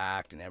whole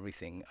act and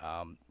everything,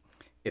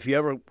 if you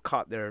ever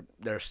caught their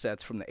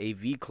sets from the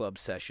AV Club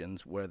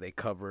sessions where they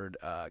covered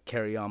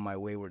Carry On My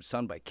Wayward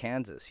Son by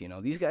Kansas,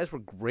 these guys were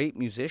great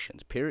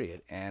musicians,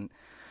 period. And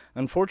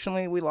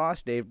unfortunately, we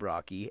lost Dave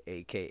Brockie,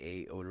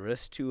 a.k.a.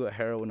 Oderus, to a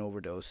heroin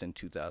overdose in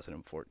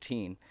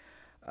 2014.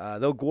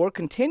 Though Gwar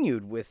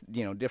continued with,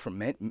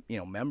 different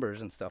members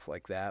and stuff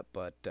like that,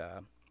 but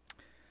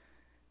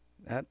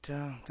that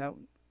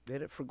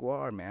did it for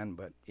Gwar, man.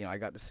 But, I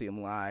got to see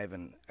them live,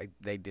 and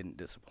they didn't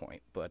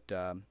disappoint. But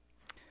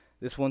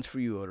this one's for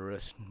you,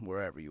 Oderus,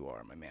 wherever you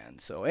are, my man.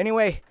 So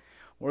anyway,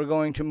 we're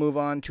going to move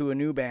on to a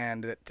new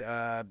band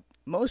that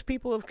most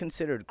people have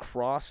considered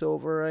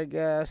crossover, I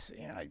guess.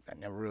 I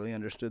never really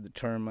understood the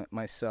term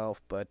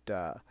myself, but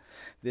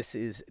this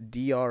is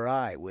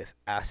DRI with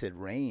Acid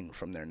Rain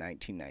from their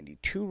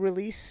 1992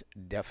 release,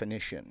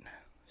 Definition.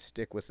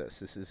 Stick with us.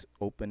 This is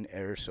Open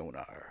Air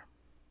Sonar.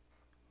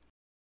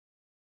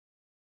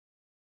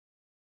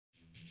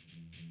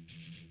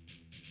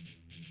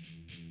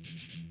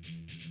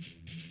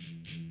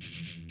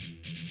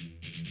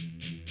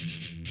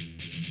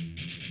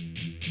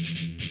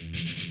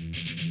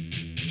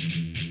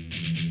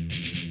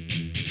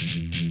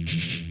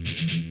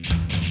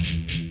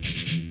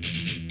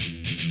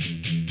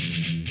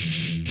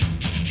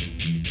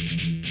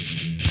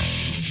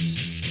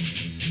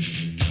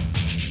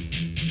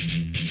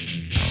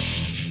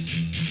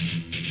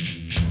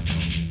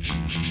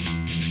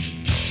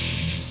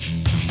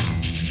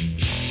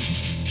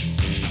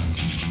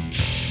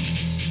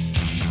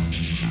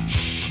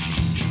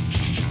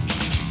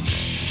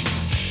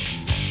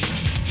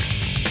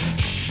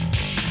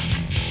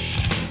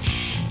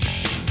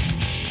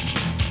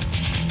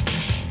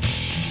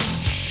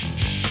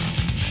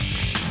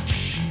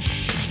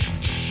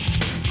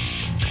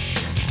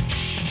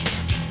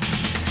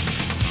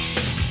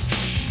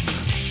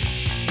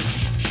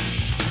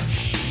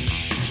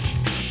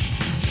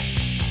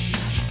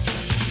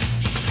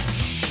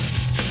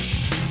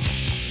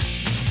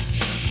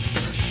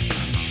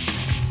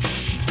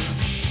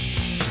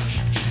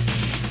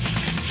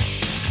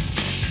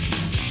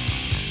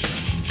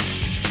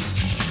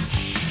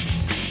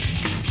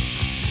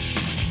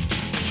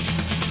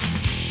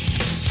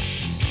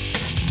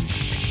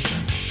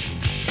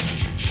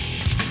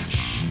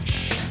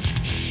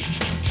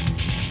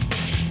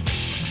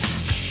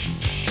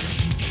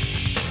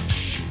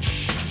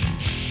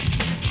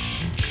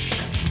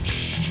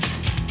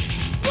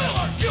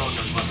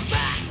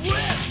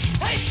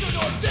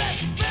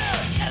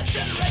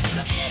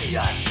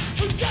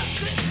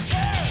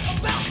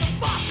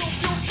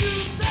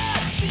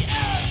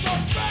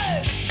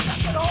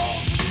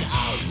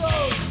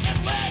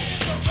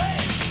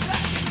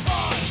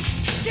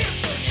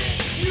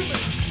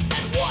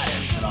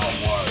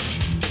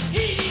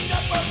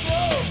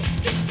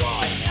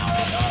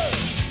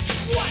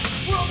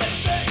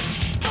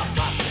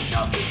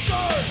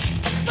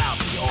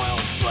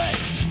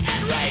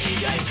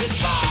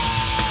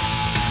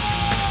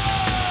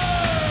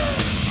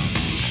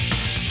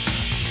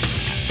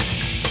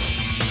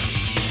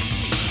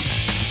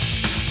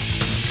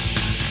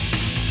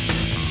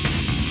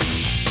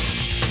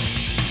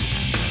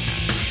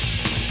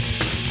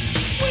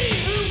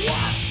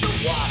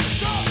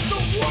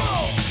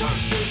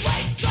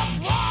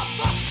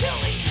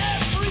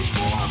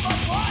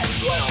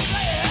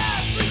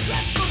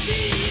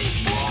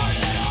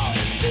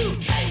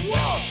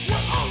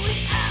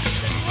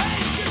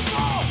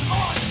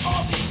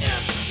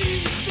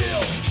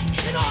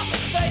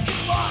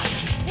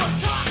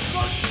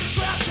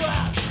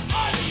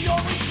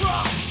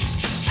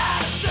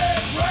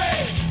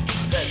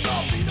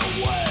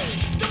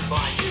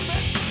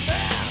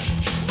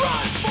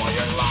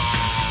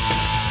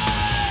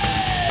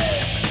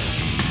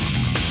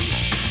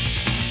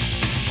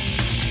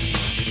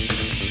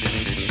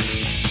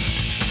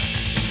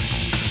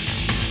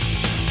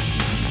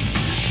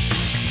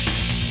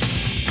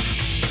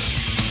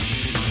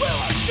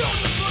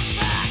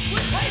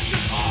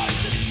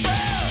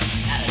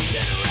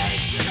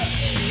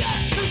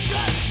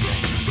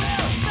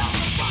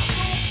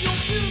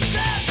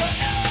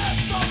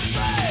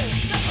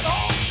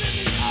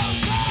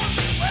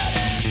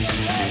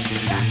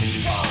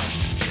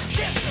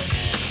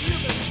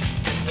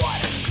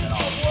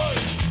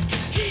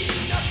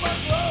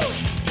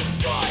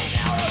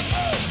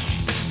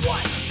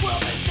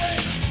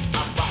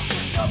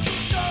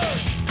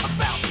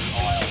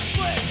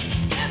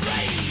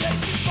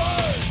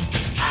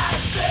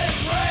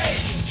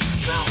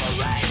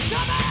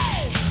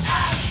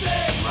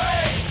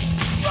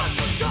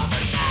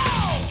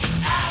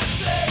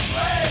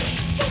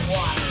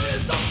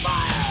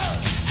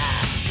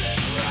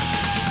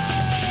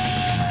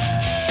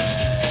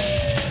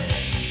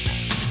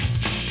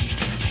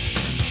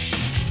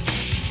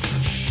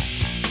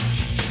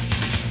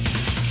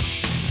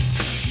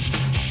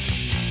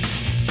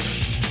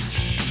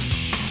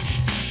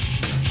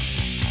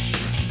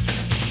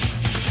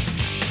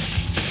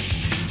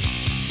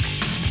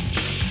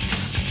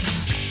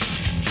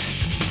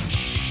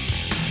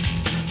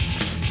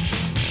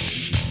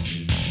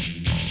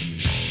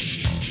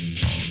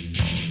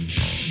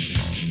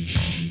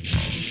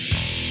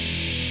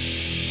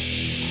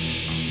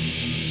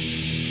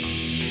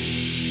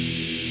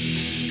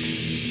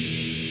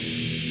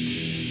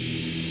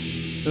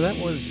 So that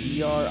was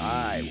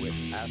DRI with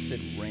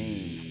Acid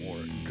Rain,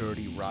 or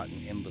Dirty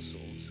Rotten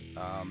Imbeciles.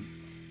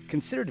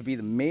 Considered to be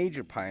the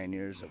major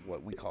pioneers of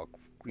what we call,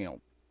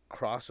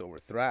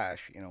 crossover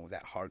thrash,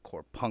 that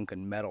hardcore punk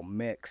and metal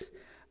mix,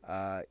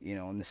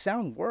 and the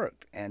sound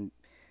worked. And,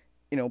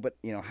 but,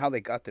 how they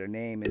got their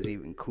name is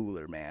even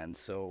cooler, man.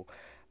 So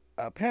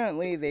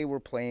apparently they were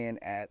playing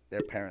at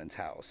their parents'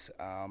 house.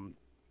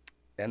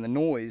 And the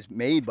noise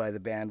made by the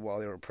band while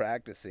they were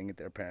practicing at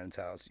their parents'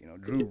 house,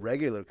 drew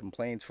regular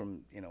complaints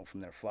from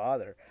their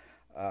father,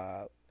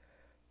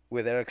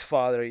 with Eric's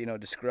father,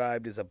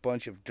 described as a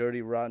bunch of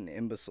dirty, rotten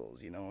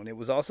imbeciles, and it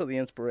was also the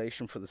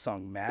inspiration for the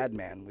song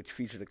Madman, which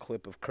featured a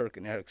clip of Kirk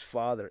and Eric's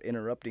father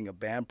interrupting a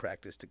band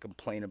practice to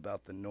complain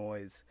about the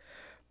noise.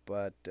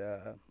 But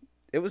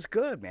it was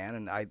good, man,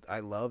 and I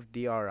loved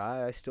DRI.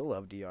 I still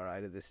love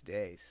DRI to this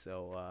day,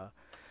 so...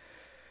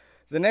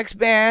 The next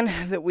band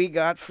that we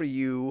got for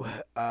you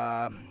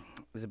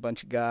was a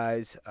bunch of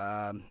guys.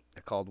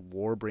 They're called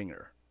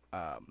Warbringer.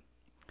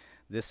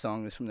 This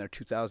song is from their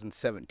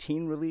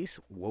 2017 release,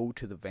 Woe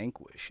to the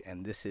Vanquish,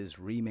 and this is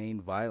Remain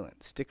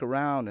Violent. Stick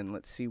around and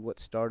let's see what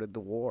started the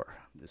war.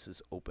 This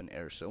is Open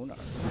Air Sonar.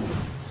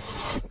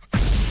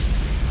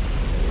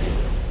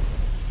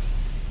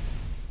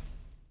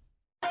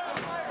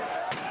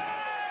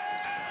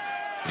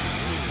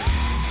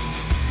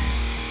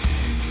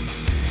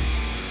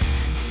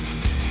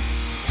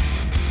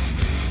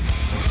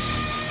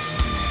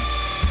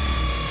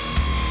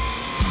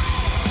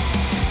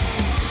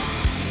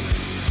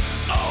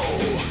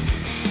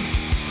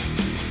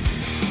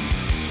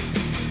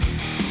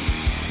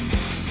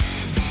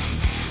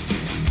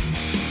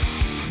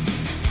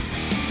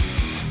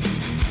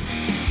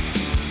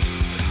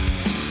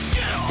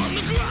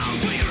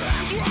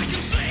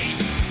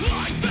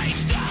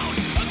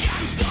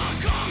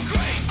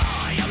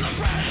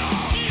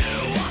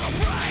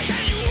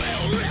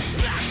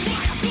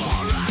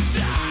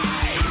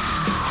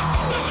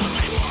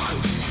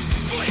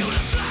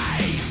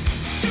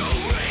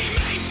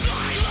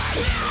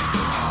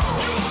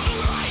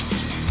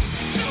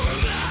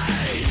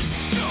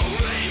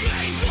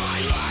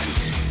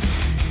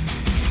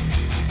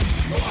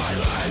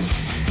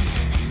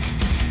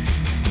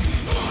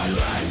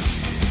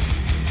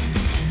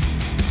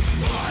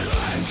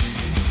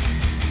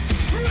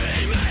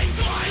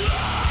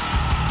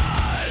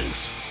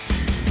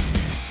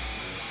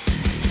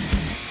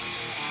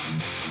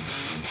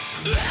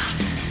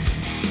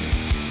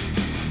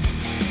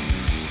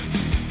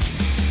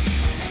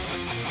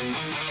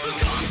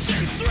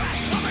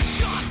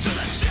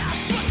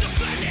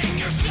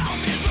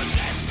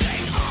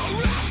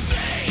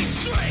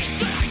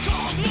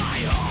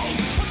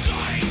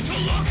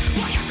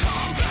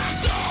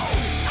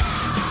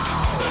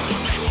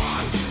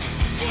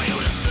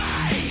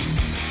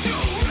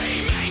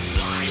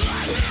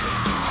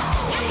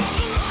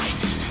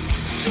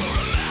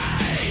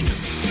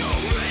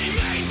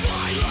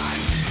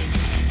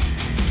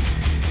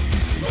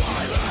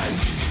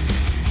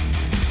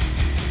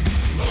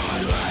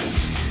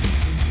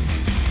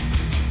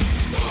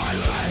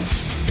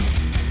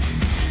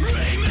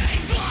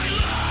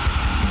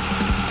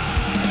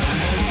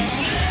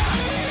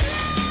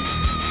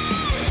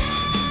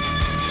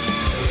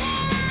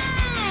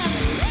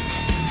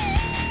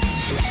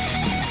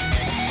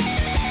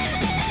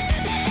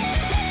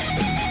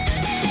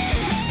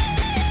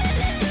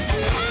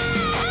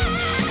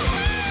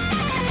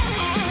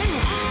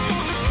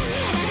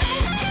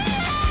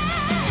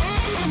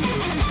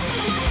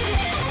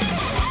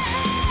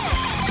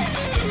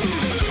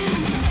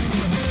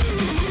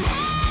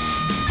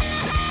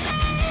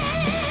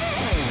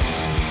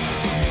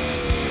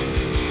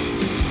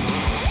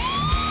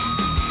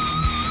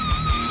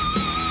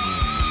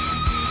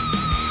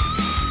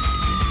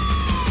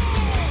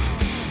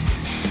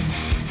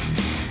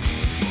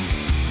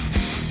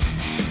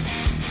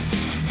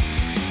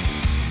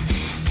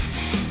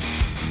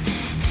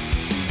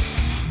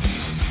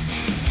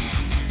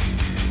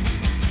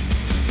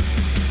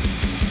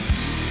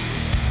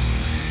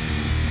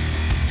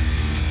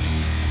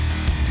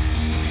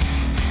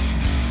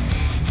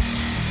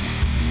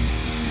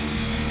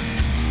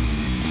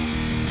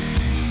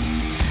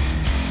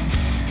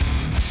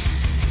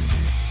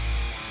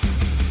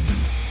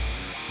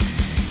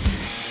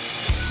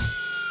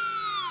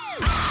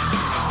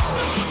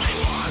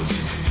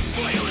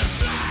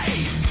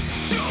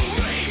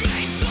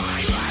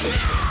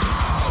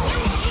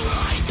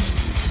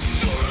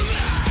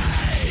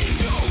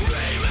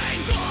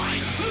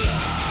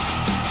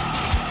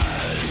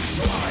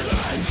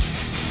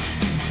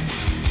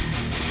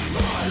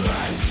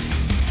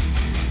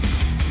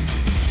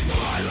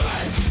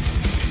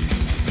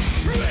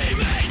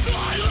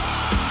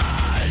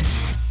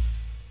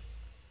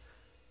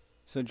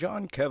 So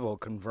John Kevill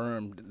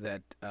confirmed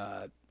that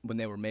when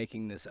they were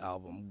making this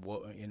album,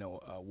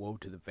 Woe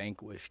to the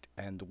Vanquished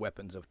and the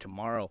Weapons of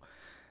Tomorrow,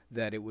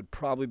 that it would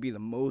probably be the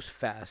most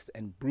fast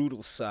and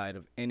brutal side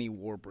of any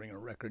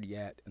Warbringer record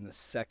yet, and the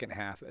second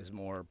half is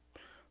more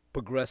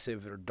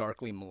progressive or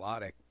darkly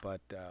melodic.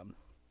 But,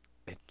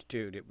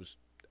 it was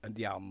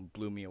the album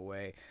blew me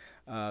away.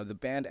 The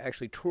band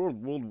actually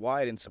toured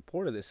worldwide in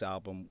support of this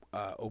album,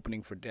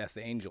 opening for Death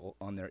Angel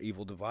on their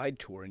Evil Divide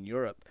tour in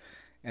Europe,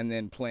 and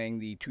then playing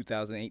the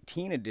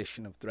 2018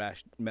 edition of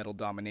Thrash Metal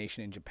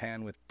Domination in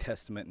Japan with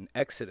Testament and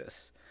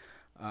Exodus.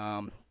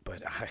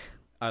 But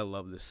I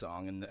love this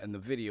song, and the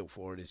video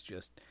for it is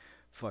just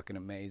fucking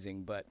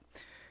amazing. But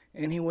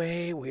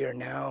anyway, we are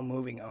now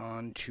moving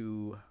on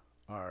to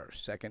our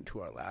second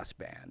to our last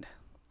band.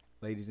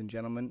 Ladies and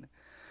gentlemen,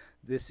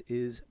 this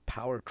is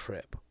Power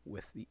Trip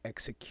with the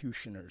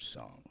Executioners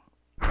song.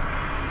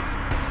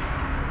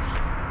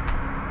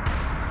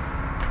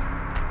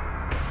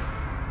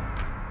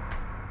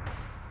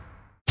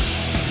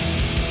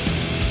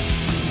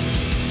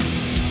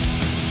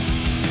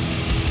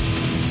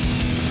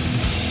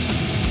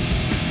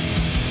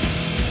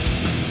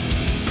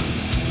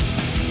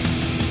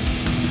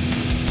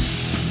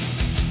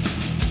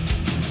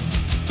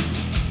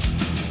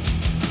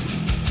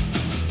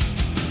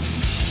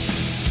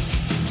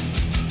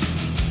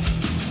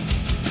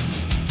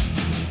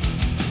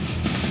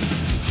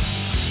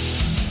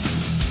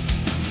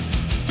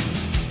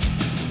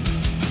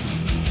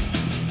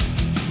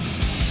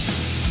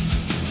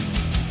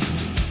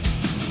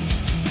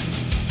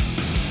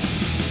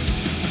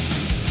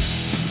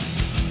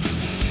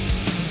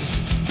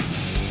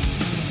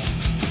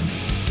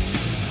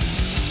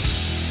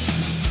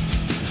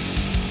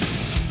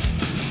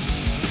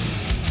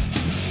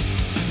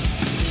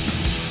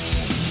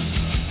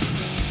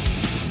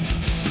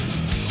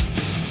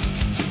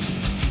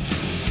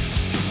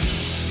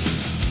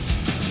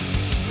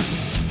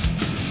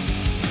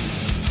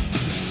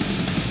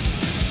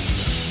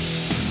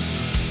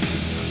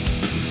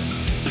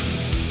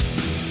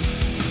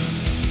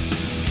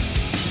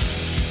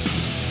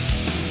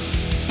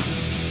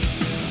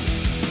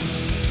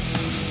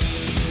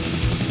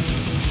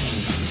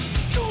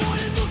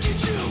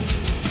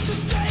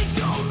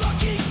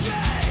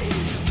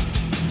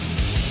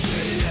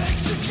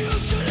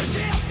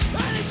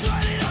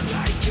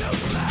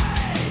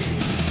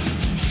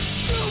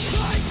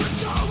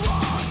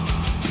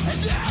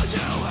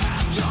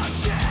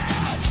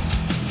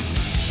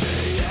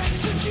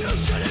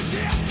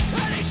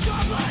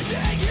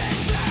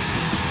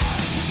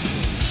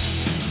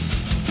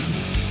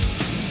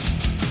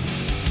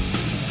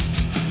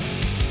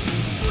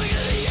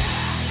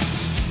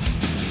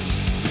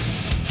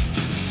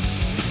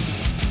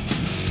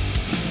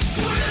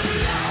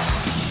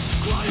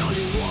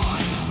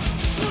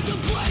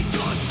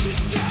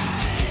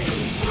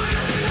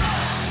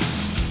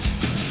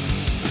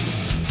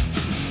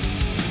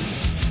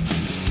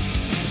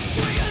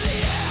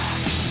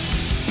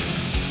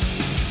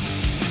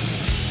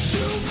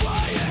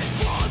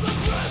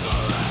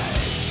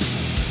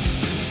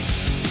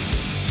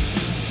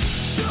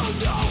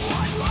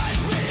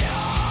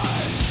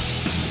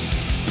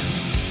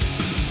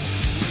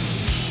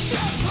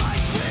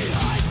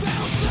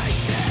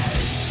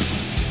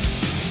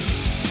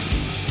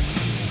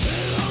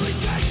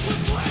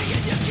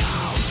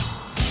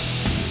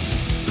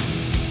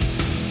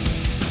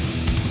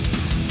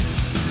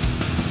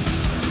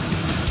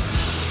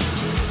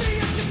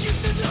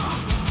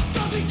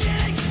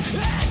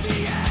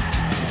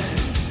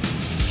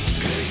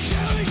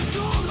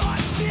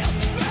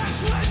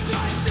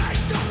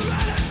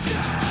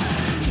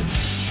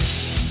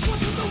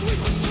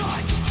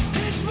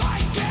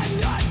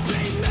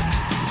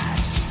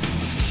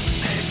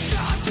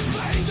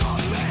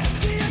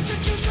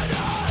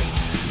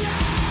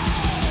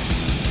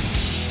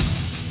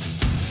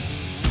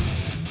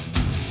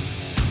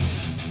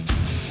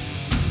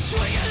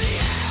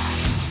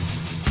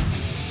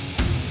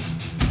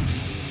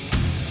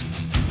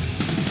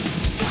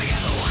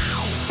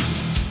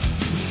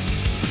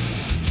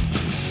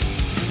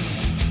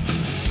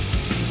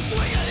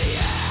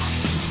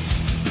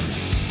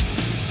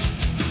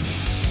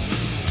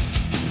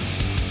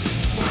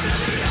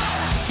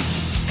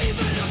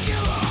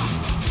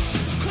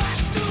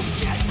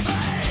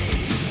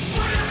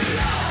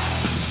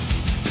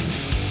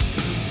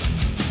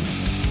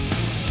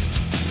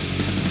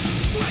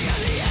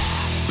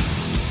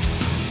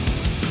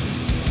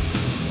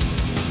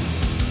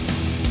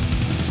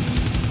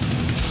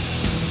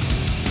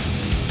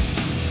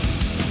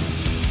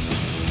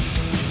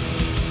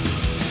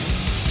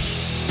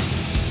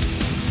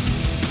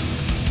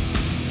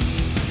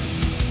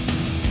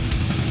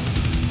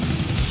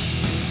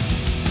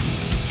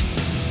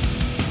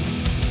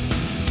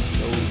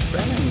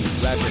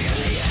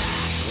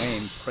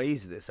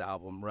 Praised this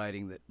album,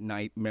 writing that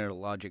Nightmare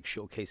Logic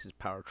showcases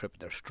Power Trip at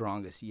their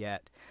strongest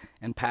yet,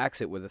 and packs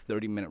it with a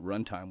 30-minute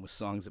runtime with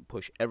songs that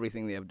push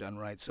everything they have done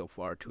right so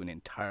far to an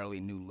entirely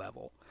new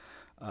level.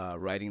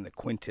 Writing the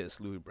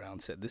Quintus, Louis Brown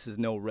said, "This is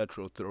no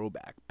retro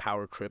throwback.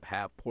 Power Trip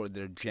have poured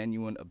their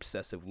genuine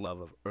obsessive love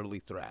of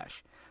early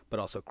thrash, but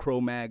also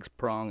Cro-Mags,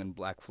 Prong, and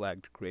Black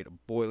Flag to create a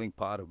boiling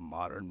pot of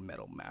modern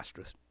metal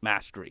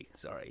mastery."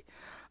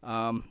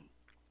 But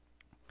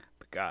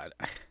God,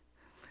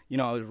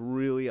 I was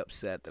really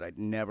upset that I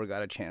never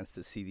got a chance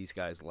to see these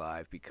guys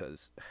live,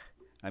 because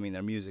I mean,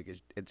 their music,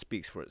 it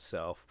speaks for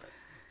itself.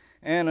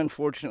 And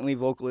unfortunately,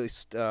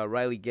 vocalist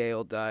Riley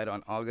Gale died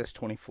on August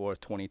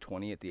 24th,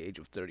 2020 at the age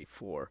of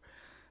 34.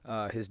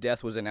 His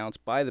death was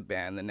announced by the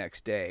band the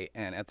next day,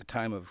 and at the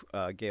time of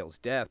Gale's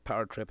death,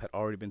 Power Trip had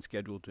already been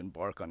scheduled to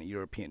embark on a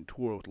European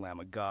tour with Lamb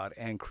of God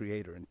and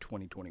Creator in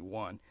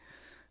 2021.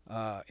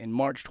 In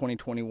March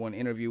 2021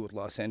 interview with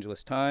Los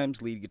Angeles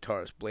Times, lead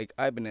guitarist Blake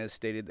Ibanez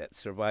stated that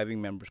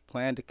surviving members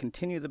plan to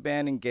continue the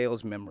band in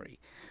Gale's memory.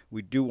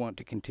 We do want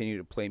to continue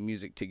to play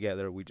music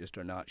together, we just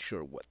are not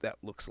sure what that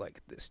looks like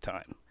at this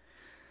time.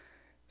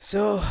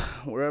 So,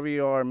 wherever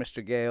you are,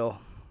 Mr. Gale,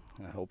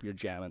 I hope you're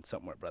jamming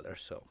somewhere, brother.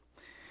 So,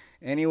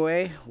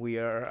 anyway, we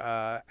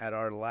are at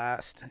our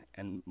last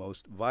and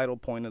most vital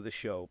point of the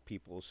show,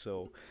 people.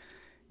 So,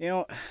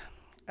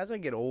 as I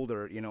get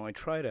older, I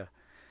try to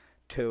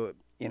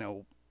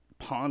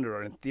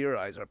ponder and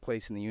theorize our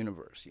place in the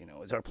universe.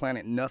 Is our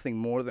planet nothing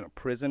more than a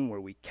prison where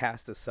we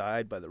cast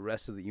aside by the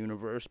rest of the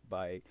universe,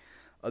 by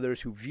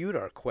others who viewed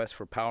our quest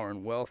for power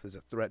and wealth as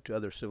a threat to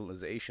other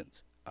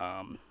civilizations?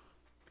 And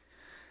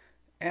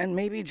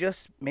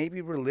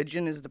maybe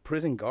religion is the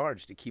prison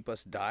guards to keep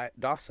us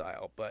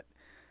docile, but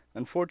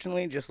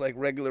unfortunately, just like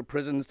regular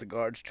prisons, the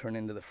guards turn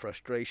into the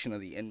frustration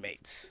of the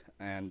inmates.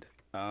 And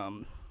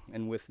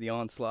with the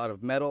onslaught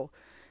of metal,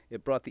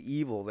 it brought the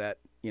evil that,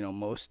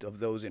 most of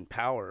those in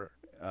power,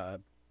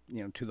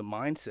 to the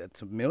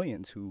mindsets of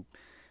millions who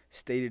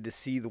stated to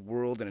see the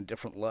world in a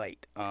different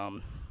light.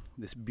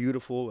 This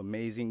beautiful,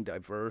 amazing,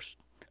 diverse,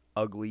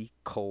 ugly,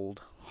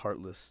 cold,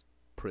 heartless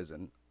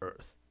prison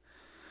Earth.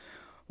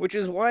 Which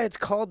is why it's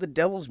called the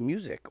devil's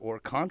music or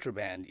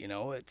contraband.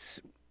 It's,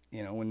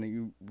 when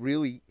you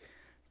really,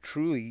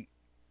 truly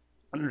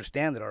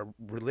understand that our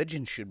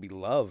religion should be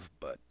love.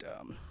 But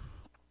I'm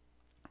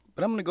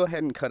going to go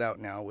ahead and cut out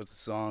now with a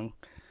song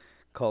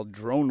called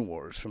Drone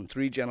Wars from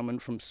Three Gentlemen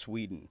from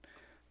Sweden.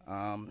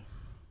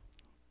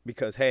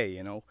 Because, hey,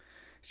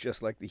 it's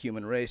just like the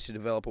human race to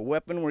develop a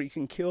weapon where you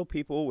can kill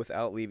people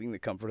without leaving the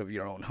comfort of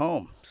your own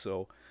home.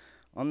 So,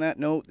 on that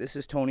note, this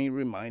is Tony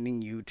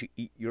reminding you to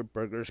eat your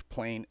burgers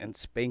plain and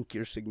spank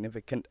your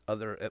significant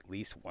other at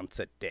least once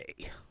a day.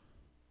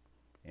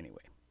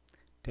 Anyway,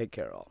 take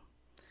care all.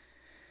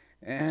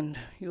 And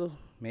you'll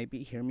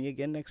maybe hear me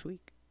again next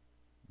week.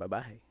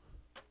 Bye-bye.